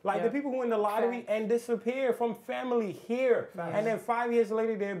 like the people who win the lottery and disappear from family here, and then 5 years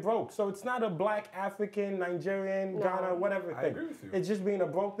later they're broke. So it's not a black, African, Nigerian, Ghana, whatever thing. agree with you. It's just being a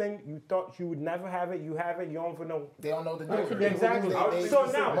broke thing. You thought you would never have it. You have it. You don't even know. They don't know the difference. Exactly. So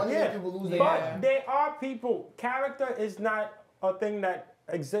now, but there are people. Character is not a thing that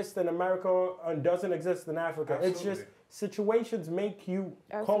exists in America and doesn't exist in Africa. Absolutely. It's just situations make you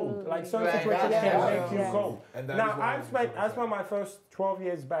cold. Absolutely. Like certain situations can make you cold. And that Now is why I spent my first 12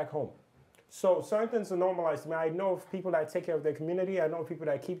 years back home. So certain things are normalized to me. I know of people that take care of their community. I know people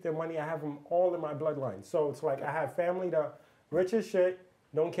that keep their money. I have them all in my bloodline. So it's like I have family that rich as shit,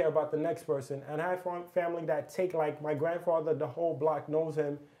 don't care about the next person. And I have family that take, like my grandfather, the whole block knows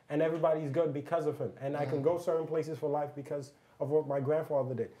him and everybody's good because of him. And I can go certain places for life because of what my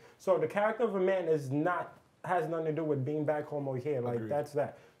grandfather did. So the character of a man has nothing to do with being back home or here. Like that's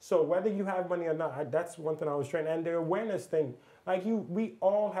that. So whether you have money or not, that's one thing I was trained. And the awareness thing, like we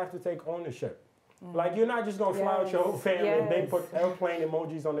all have to take ownership. Like you're not just gonna fly out your whole family and they put airplane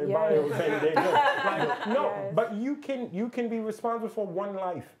emojis on their bio saying they're good. Like no, but you can be responsible for one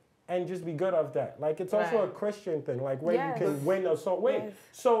life and just be good of that. Like it's also a Christian thing, like where you can win or so.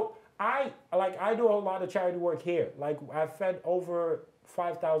 So I do a lot of charity work here. Like I've fed over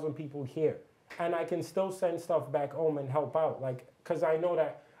 5,000 people here, and I can still send stuff back home and help out. Like because I know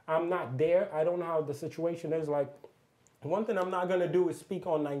that I'm not there. I don't know how the situation is. Like one thing I'm not gonna do is speak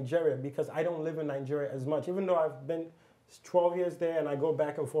on Nigeria because I don't live in Nigeria as much. Even though I've been 12 years there and I go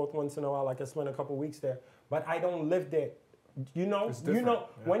back and forth once in a while, like I spend a couple weeks there, but I don't live there. You know,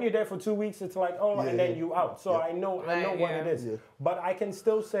 when you're there for 2 weeks, it's like, and then you out. So I know what it is. But I can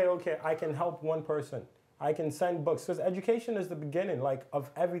still say, okay, I can help one person. I can send books because education is the beginning, like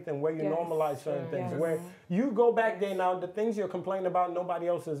of everything, where you normalize certain things. Where you go back there now, the things you're complaining about, nobody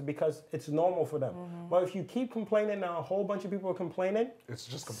else is because it's normal for them. But if you keep complaining, now a whole bunch of people are complaining. It's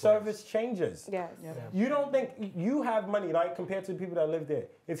just service changes. You don't think you have money, like compared to the people that live there.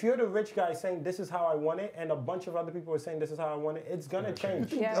 If you're the rich guy saying this is how I want it, and a bunch of other people are saying this is how I want it, it's gonna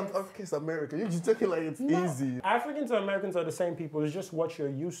change. Africa's America. You just take it like it's easy. Africans and Americans are the same people. It's just what you're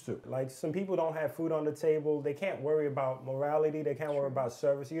used to. Like some people don't have food on the table. They can't worry about morality. They can't worry about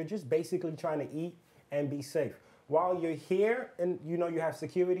service. You're just basically trying to eat and be safe. While you're here and you have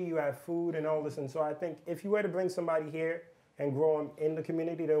security, you have food and all this. And so I think if you were to bring somebody here and grow them in the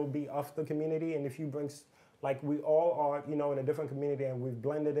community, they will be of the community. And if you bring, like we all are, in a different community and we've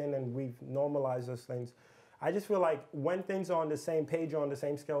blended in and we've normalized those things. I just feel like when things are on the same page or on the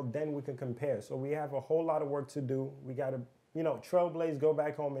same scale, then we can compare. So we have a whole lot of work to do. We got to, trailblaze, go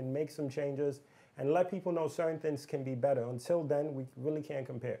back home and make some changes and let people know certain things can be better. Until then, we really can't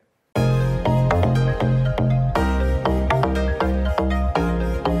compare.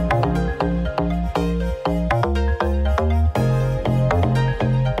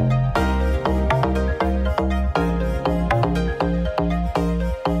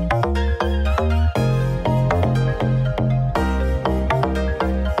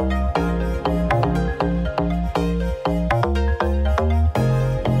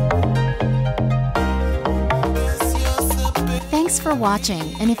 Thanks for watching,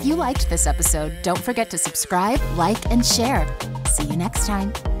 and if you liked this episode, don't forget to subscribe, like, and share. See you next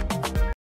time.